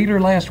this breeder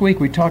last week.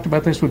 We talked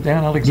about this with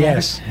Dan Alexander.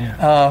 Yes.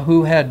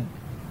 Who had,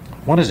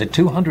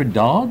 200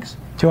 dogs?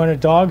 200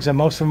 dogs, and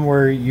most of them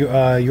were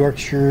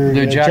Yorkshire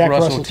They're Jack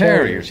Russell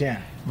Terriers.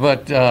 Yeah.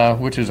 But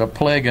which is a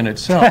plague in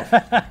itself.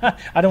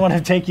 I don't want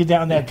to take you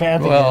down that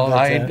path Well,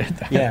 again.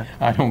 But,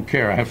 I don't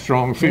care. I have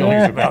strong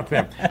feelings about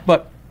them.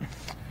 But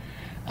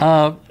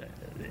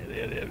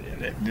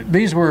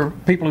these were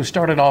people who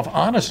started off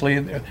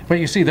honestly, but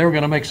you see, they were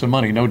going to make some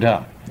money, no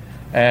doubt.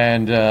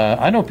 And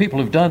I know people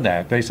who've done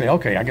that. They say,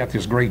 okay, I got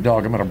this great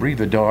dog. I'm going to breed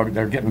the dog.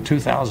 They're getting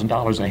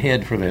 $2,000 a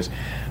head for this.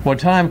 When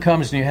time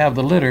comes and you have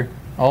the litter,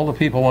 all the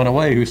people went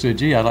away who said,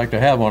 gee, I'd like to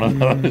have one of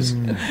those.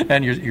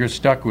 And you're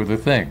stuck with the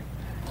thing.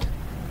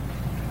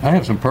 I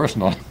have some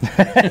personal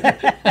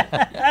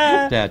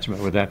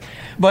attachment with that.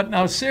 But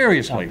now,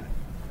 seriously,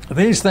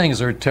 these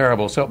things are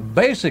terrible. So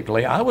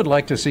basically, I would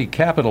like to see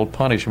capital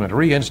punishment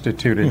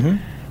reinstituted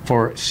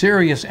for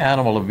serious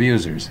animal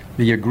abusers,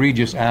 the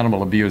egregious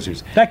animal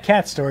abusers. That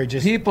cat story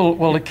just...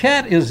 Well, the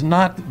cat is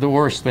not the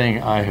worst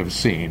thing I have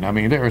seen. I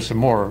mean, there are some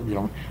more,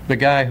 the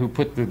guy who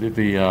put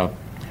the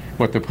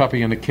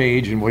puppy in the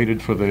cage and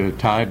waited for the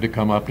tide to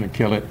come up and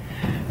kill it.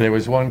 There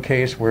was one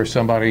case where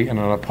somebody in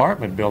an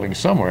apartment building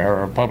somewhere,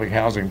 or a public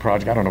housing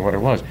project, I don't know what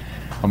it was,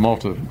 a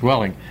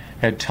multi-dwelling,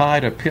 had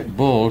tied a pit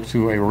bull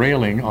to a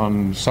railing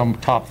on some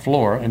top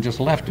floor and just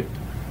left it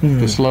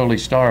to slowly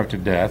starve to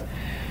death.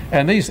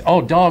 And these,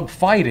 dog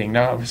fighting.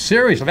 Now,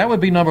 seriously, that would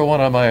be number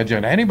one on my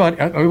agenda. Anybody,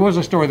 there was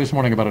a story this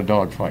morning about a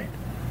dog fight.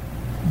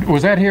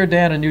 Was that here,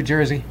 Dan, in New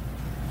Jersey?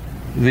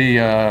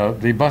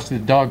 The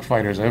busted dog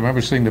fighters. I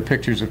remember seeing the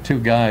pictures of two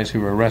guys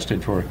who were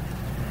arrested for.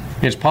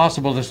 It's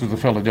possible this was the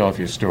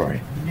Philadelphia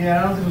story.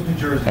 Yeah, I don't think it was New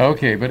Jersey.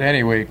 Okay, but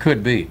anyway, it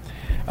could be.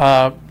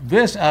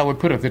 This I would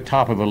put at the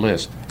top of the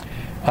list.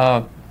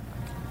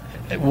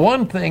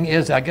 One thing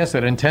is, I guess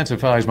that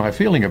intensifies my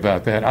feeling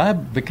about that. I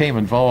became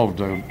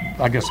involved,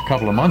 I guess, a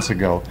couple of months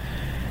ago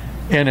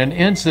in an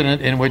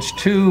incident in which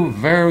two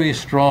very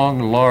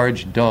strong,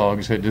 large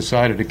dogs had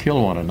decided to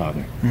kill one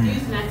another.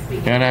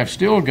 And I've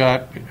still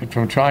got,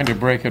 from trying to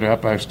break it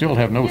up, I still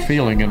have no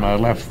feeling in my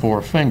left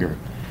forefinger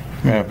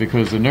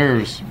because the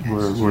nerves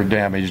were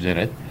damaged in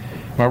it.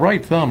 My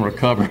right thumb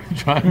recovered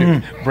trying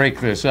to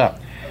break this up.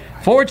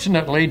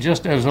 Fortunately,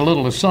 just as a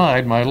little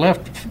aside, my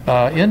left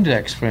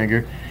index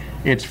finger,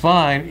 it's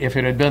fine. If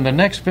it had been the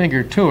next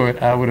finger to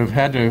it, I would have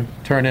had to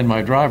turn in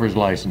my driver's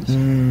license.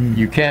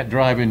 You can't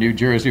drive in New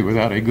Jersey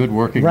without a good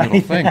working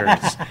middle finger.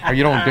 Or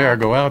you don't dare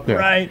go out there.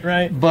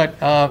 Right. But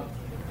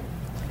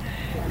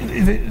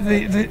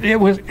it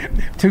was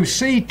to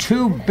see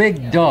two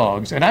big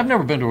dogs, and I've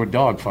never been to a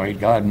dog fight,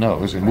 God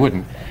knows, and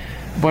wouldn't.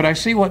 But I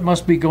see what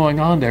must be going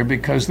on there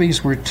because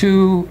these were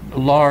two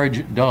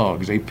large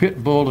dogs, a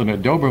pit bull and a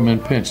Doberman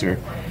Pinscher.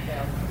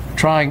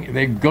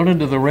 They've gone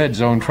into the red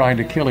zone trying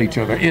to kill each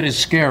other. It is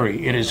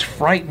scary. It is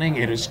frightening.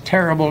 It is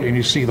terrible. And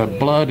you see the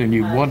blood and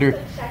you wonder.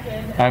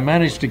 I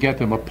managed to get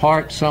them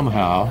apart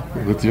somehow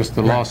with just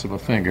the loss of a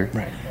finger.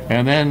 Right.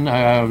 And then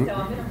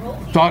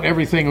thought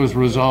everything was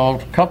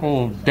resolved. A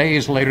couple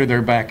days later,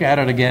 they're back at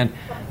it again.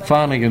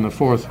 Finally, in the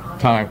fourth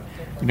time,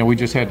 we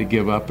just had to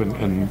give up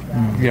and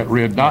get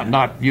rid, not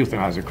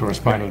euthanize, of course,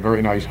 find a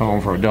very nice home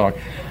for a dog.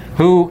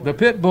 The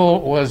pit bull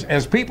was,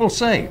 as people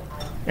say,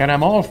 and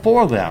I'm all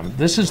for them.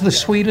 This is the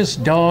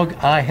sweetest dog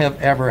I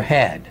have ever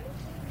had.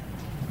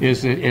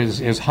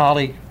 Is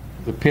Holly,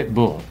 the pit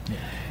bull,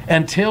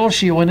 until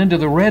she went into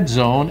the red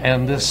zone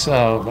and this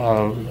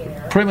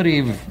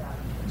primitive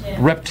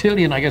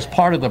reptilian, I guess,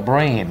 part of the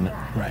brain,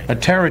 a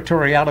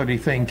territoriality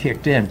thing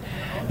kicked in.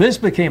 This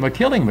became a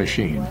killing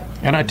machine,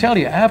 and I tell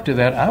you, after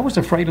that, I was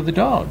afraid of the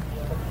dog.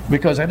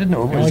 Because I didn't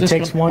know,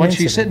 when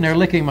she's sitting there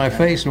licking my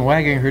face and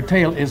wagging her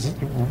tail,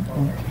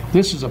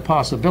 this is a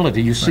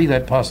possibility. You see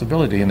that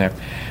possibility in there.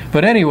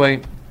 But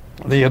anyway,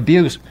 the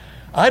abuse,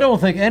 I don't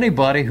think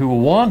anybody who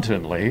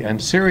wantonly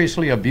and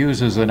seriously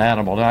abuses an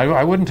animal, now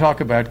I wouldn't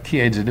talk about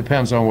kids, it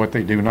depends on what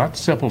they do, not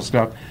simple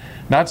stuff,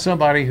 not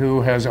somebody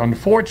who has,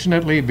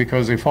 unfortunately,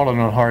 because they've fallen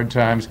on hard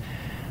times,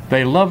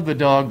 they love the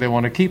dog, they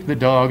want to keep the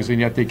dogs, and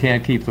yet they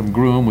can't keep them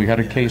groomed. We had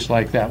a case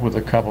like that with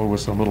a couple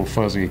with some little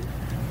fuzzy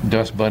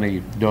dust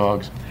bunny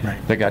dogs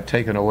that got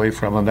taken away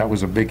from them. That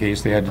was a big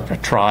case. They had a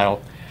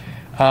trial.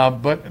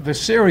 But the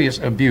serious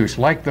abuse,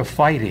 like the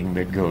fighting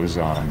that goes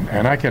on,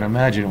 and I can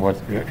imagine what...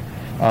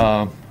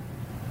 I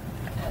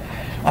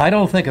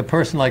don't think a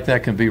person like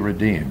that can be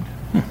redeemed.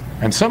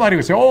 And somebody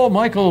would say,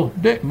 Michael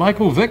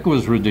Vick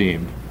was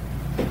redeemed.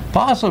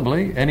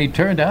 Possibly, and he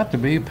turned out to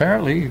be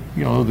apparently,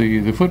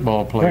 the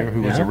football player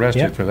who was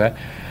arrested for that.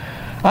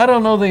 I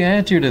don't know the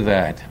answer to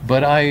that,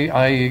 but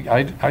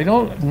I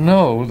don't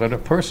know that a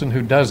person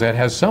who does that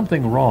has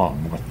something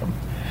wrong with them.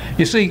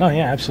 You see,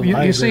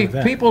 absolutely. You see,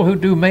 people who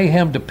do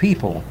mayhem to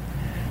people,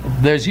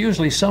 there's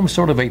usually some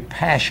sort of a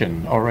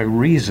passion or a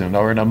reason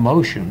or an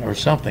emotion or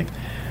something.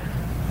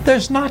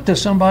 There's not to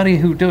somebody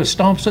who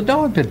stomps a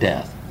dog to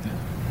death.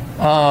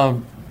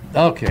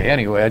 Okay,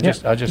 anyway, I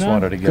just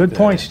wanted to get good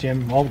points,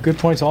 Jim. All good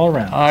points all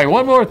around. All right,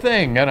 one more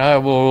thing, and I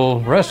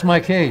will rest my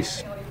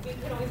case.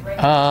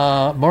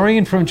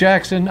 Maureen from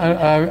Jackson,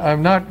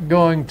 I'm not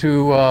going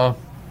to.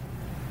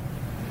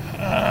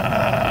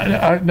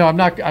 No, I'm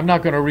not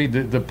going to read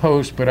the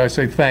post, but I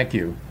say thank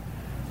you.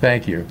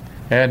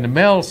 And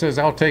Mel says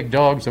I'll take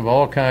dogs of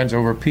all kinds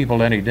over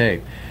people any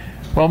day.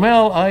 Well,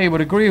 Mel, I would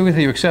agree with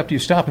you, except you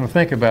stop and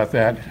think about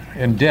that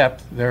in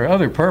depth. There are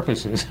other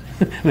purposes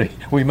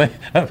we may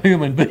have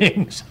human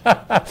beings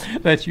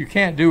that you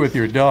can't do with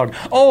your dog.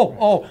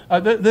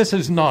 This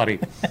is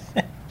naughty.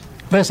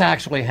 This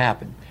actually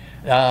happened.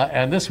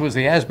 And this was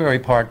the Asbury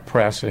Park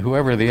Press.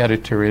 Whoever the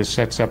editor is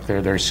sets up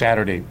their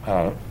Saturday.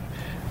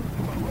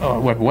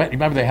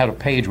 Remember they had a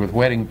page with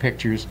wedding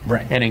pictures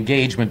and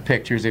engagement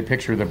pictures, a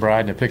picture of the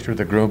bride and a picture of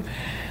the groom.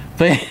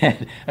 They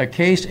had a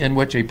case in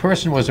which a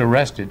person was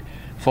arrested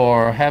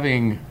for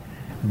having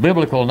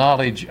biblical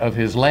knowledge of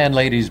his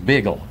landlady's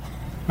beagle.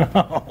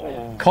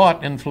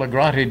 Caught in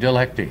flagrante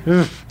delicti.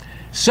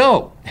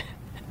 So,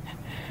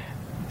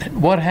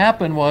 what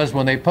happened was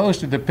when they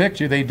posted the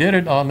picture, they did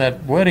it on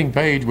that wedding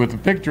page with the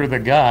picture of the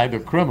guy, the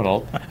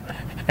criminal,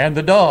 and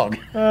the dog.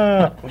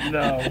 Oh,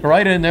 no.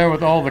 Right in there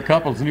with all the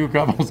new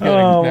couples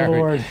getting married,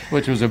 Lord.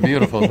 which was a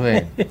beautiful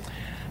thing.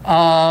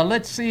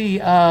 Let's see.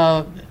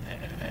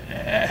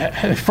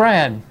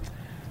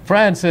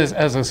 Fran says,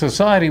 as a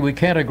society, we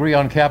can't agree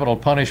on capital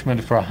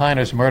punishment for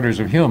heinous murders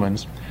of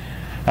humans.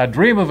 I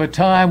dream of a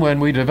time when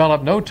we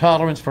develop no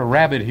tolerance for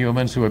rabid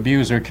humans who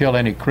abuse or kill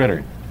any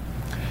critter.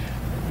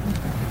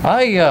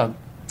 I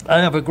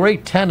have a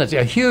great tendency,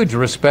 a huge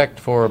respect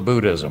for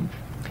Buddhism.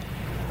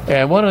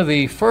 And one of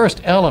the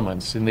first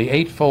elements in the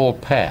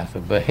Eightfold Path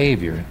of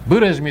behavior,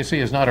 Buddhism, you see,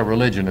 is not a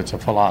religion, it's a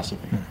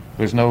philosophy.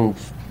 There's no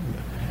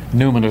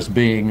numinous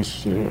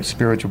beings,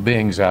 spiritual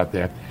beings out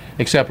there,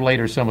 except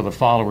later some of the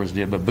followers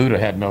did, but Buddha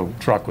had no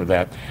truck with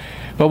that.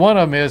 But one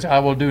of them is, I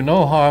will do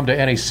no harm to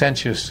any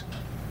sensuous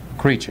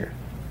creature.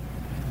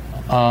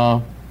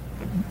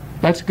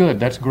 That's good,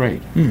 that's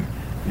great.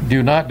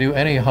 Do not do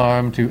any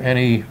harm to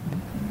any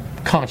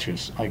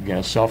conscious, I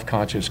guess,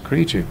 self-conscious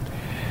creature.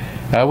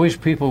 I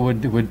wish people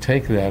would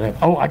take that up.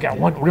 Oh, I got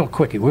one real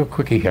quickie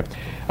here.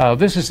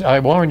 This is, I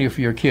warn you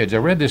for your kids. I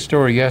read this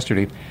story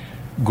yesterday.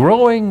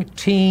 Growing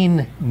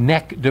teen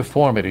neck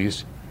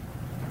deformities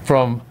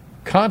from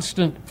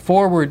constant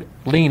forward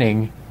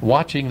leaning,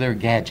 watching their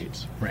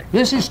gadgets. Right.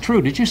 This is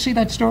true. Did you see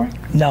that story?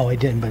 No, I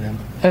didn't, but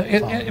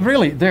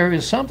Really, there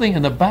is something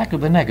in the back of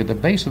the neck, at the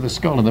base of the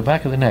skull, in the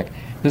back of the neck.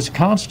 This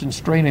constant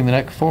straining the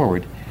neck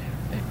forward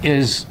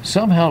is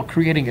somehow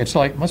creating,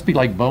 must be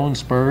like bone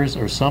spurs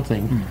or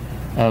something.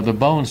 The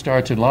bone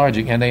starts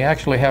enlarging, and they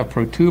actually have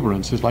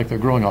protuberances like they're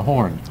growing a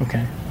horn.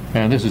 Okay.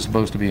 And this is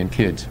supposed to be in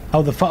kids.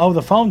 The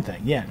phone thing,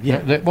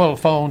 yeah. Well,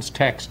 phones,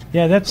 text.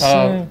 Yeah, that's.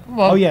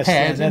 Yes,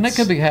 pads, and that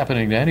could be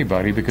happening to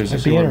anybody because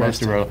this is what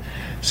most of our.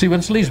 See,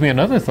 this leaves me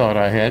another thought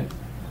I had.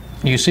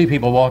 You see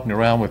people walking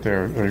around with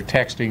their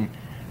texting,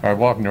 or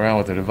walking around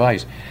with a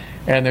device,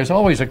 and there's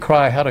always a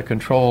cry how to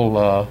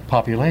control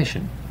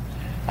population.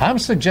 I'm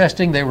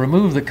suggesting they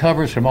remove the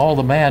covers from all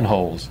the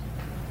manholes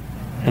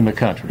in the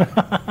country.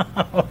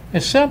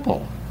 It's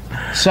simple.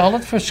 Sell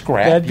it for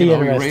scrap. That'd be you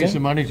interesting. Raise the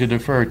money to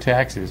defer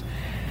taxes.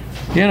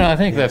 I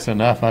think that's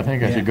enough. I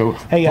think I should go.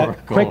 Hey,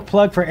 quick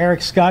plug for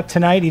Eric Scott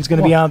tonight. He's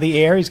going to be on the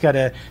air. He's got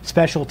a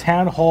special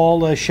town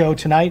hall show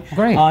tonight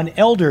on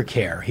elder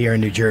care here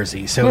in New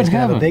Jersey. So he's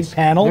going to have a big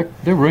panel.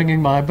 They're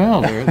ringing my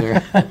bell.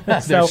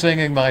 They're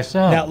singing my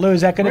song. Now, Lou,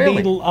 is that going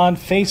to be on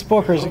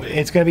Facebook, or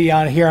it's going to be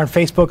on here on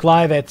Facebook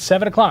Live at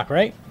 7 o'clock,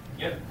 right?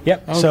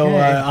 Yep. Okay. So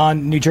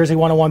on New Jersey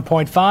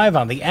 101.5,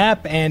 on the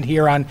app, and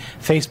here on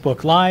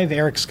Facebook Live,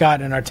 Eric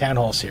Scott in our Town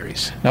Hall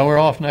series. Now, we're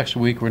off next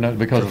week. We're not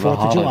because of the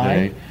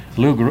holiday.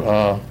 Lou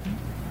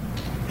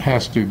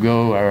has to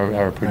go,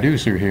 our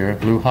producer here,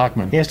 Lou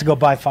Hockman. He has to go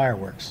buy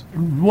fireworks.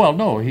 Well,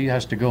 no, he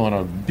has to go on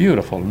a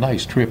beautiful,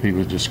 nice trip he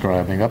was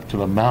describing, up to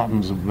the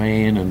mountains of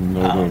Maine and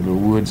the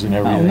woods and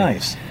everything. Oh,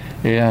 nice.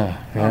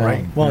 Yeah. All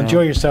right. Well,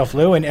 enjoy yourself,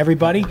 Lou, and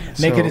everybody.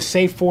 Make it a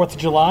safe 4th of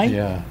July.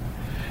 Yeah.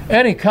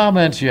 Any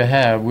comments you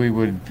have, we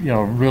would,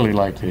 really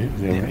like to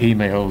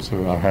emails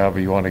or however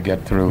you want to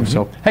get through.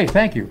 So, hey,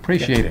 thank you,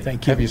 appreciate it.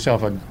 Thank you. Have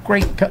yourself a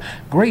great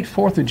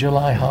 4th of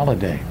July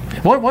holiday.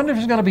 Wonder if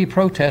there's going to be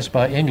protests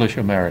by English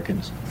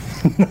Americans.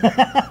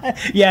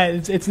 Yeah,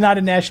 it's not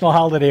a national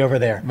holiday over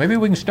there. Maybe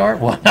we can start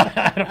one.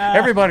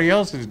 Everybody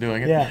else is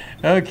doing it. Yeah.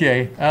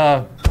 Okay.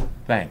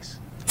 Thanks.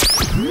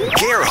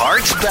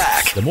 Gerhardt's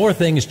back. The more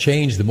things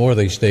change, the more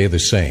they stay the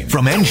same.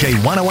 From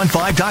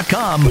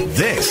NJ1015.com,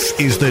 this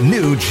is the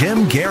new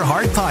Jim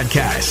Gerhardt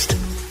Podcast.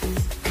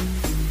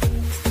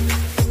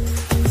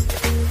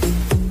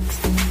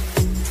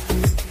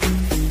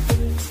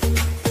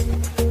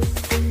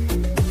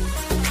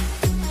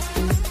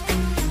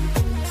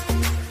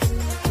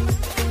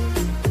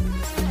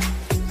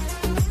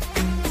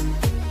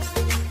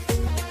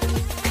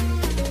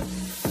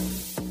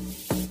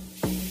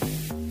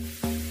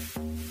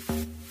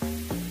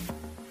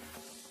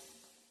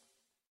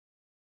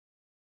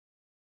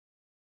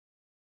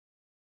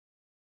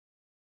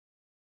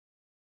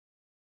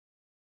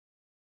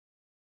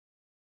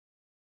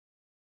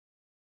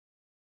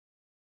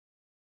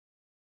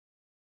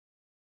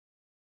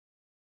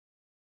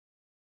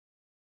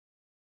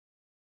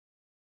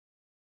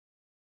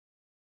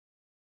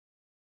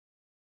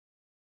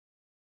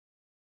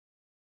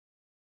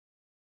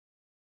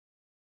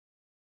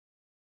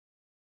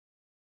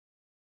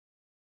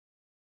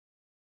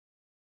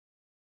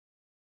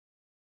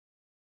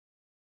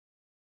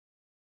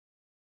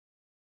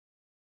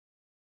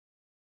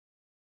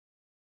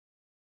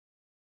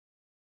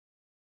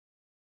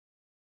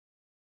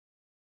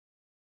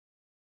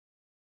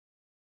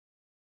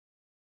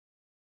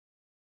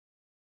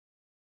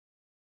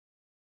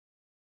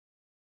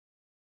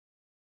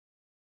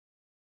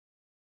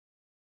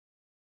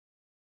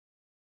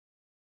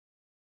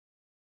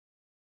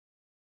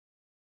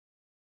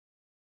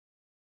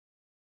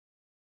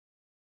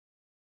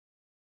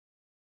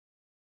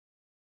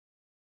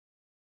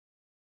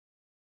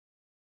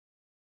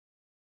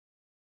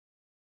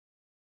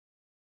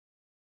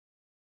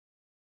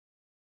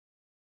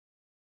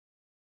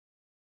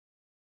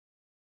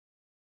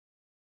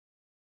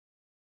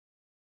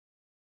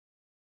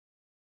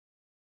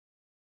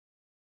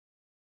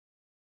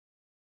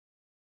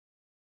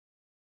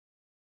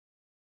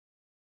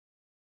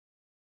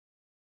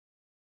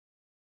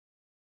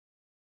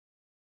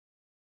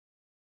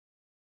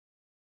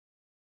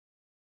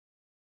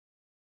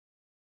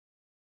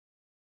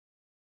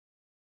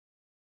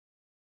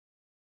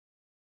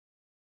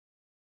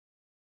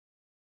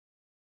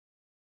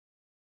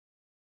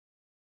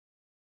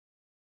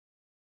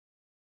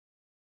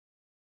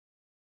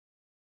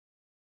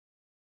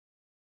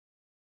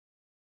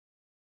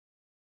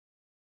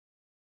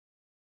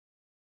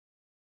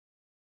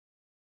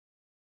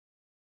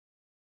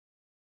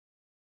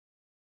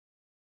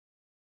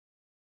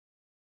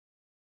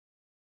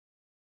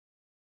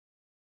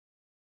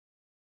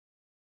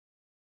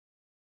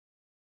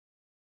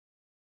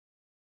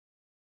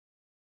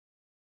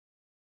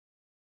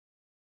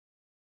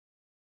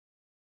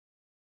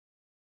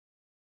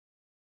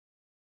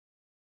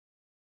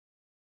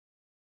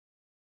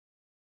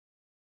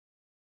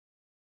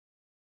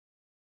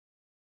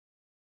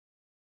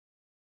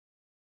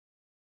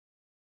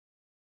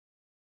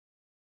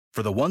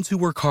 For the ones who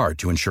work hard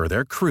to ensure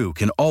their crew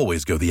can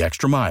always go the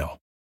extra mile,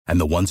 and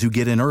the ones who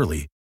get in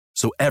early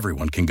so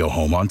everyone can go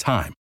home on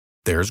time,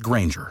 there's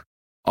Grainger,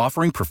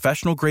 offering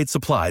professional-grade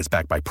supplies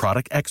backed by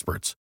product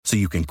experts so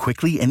you can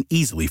quickly and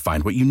easily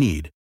find what you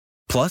need.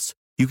 Plus,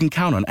 you can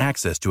count on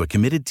access to a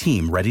committed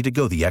team ready to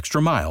go the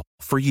extra mile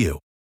for you.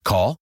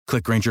 Call,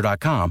 click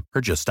Grainger.com,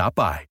 or just stop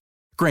by.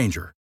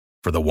 Grainger,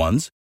 for the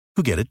ones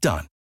who get it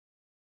done.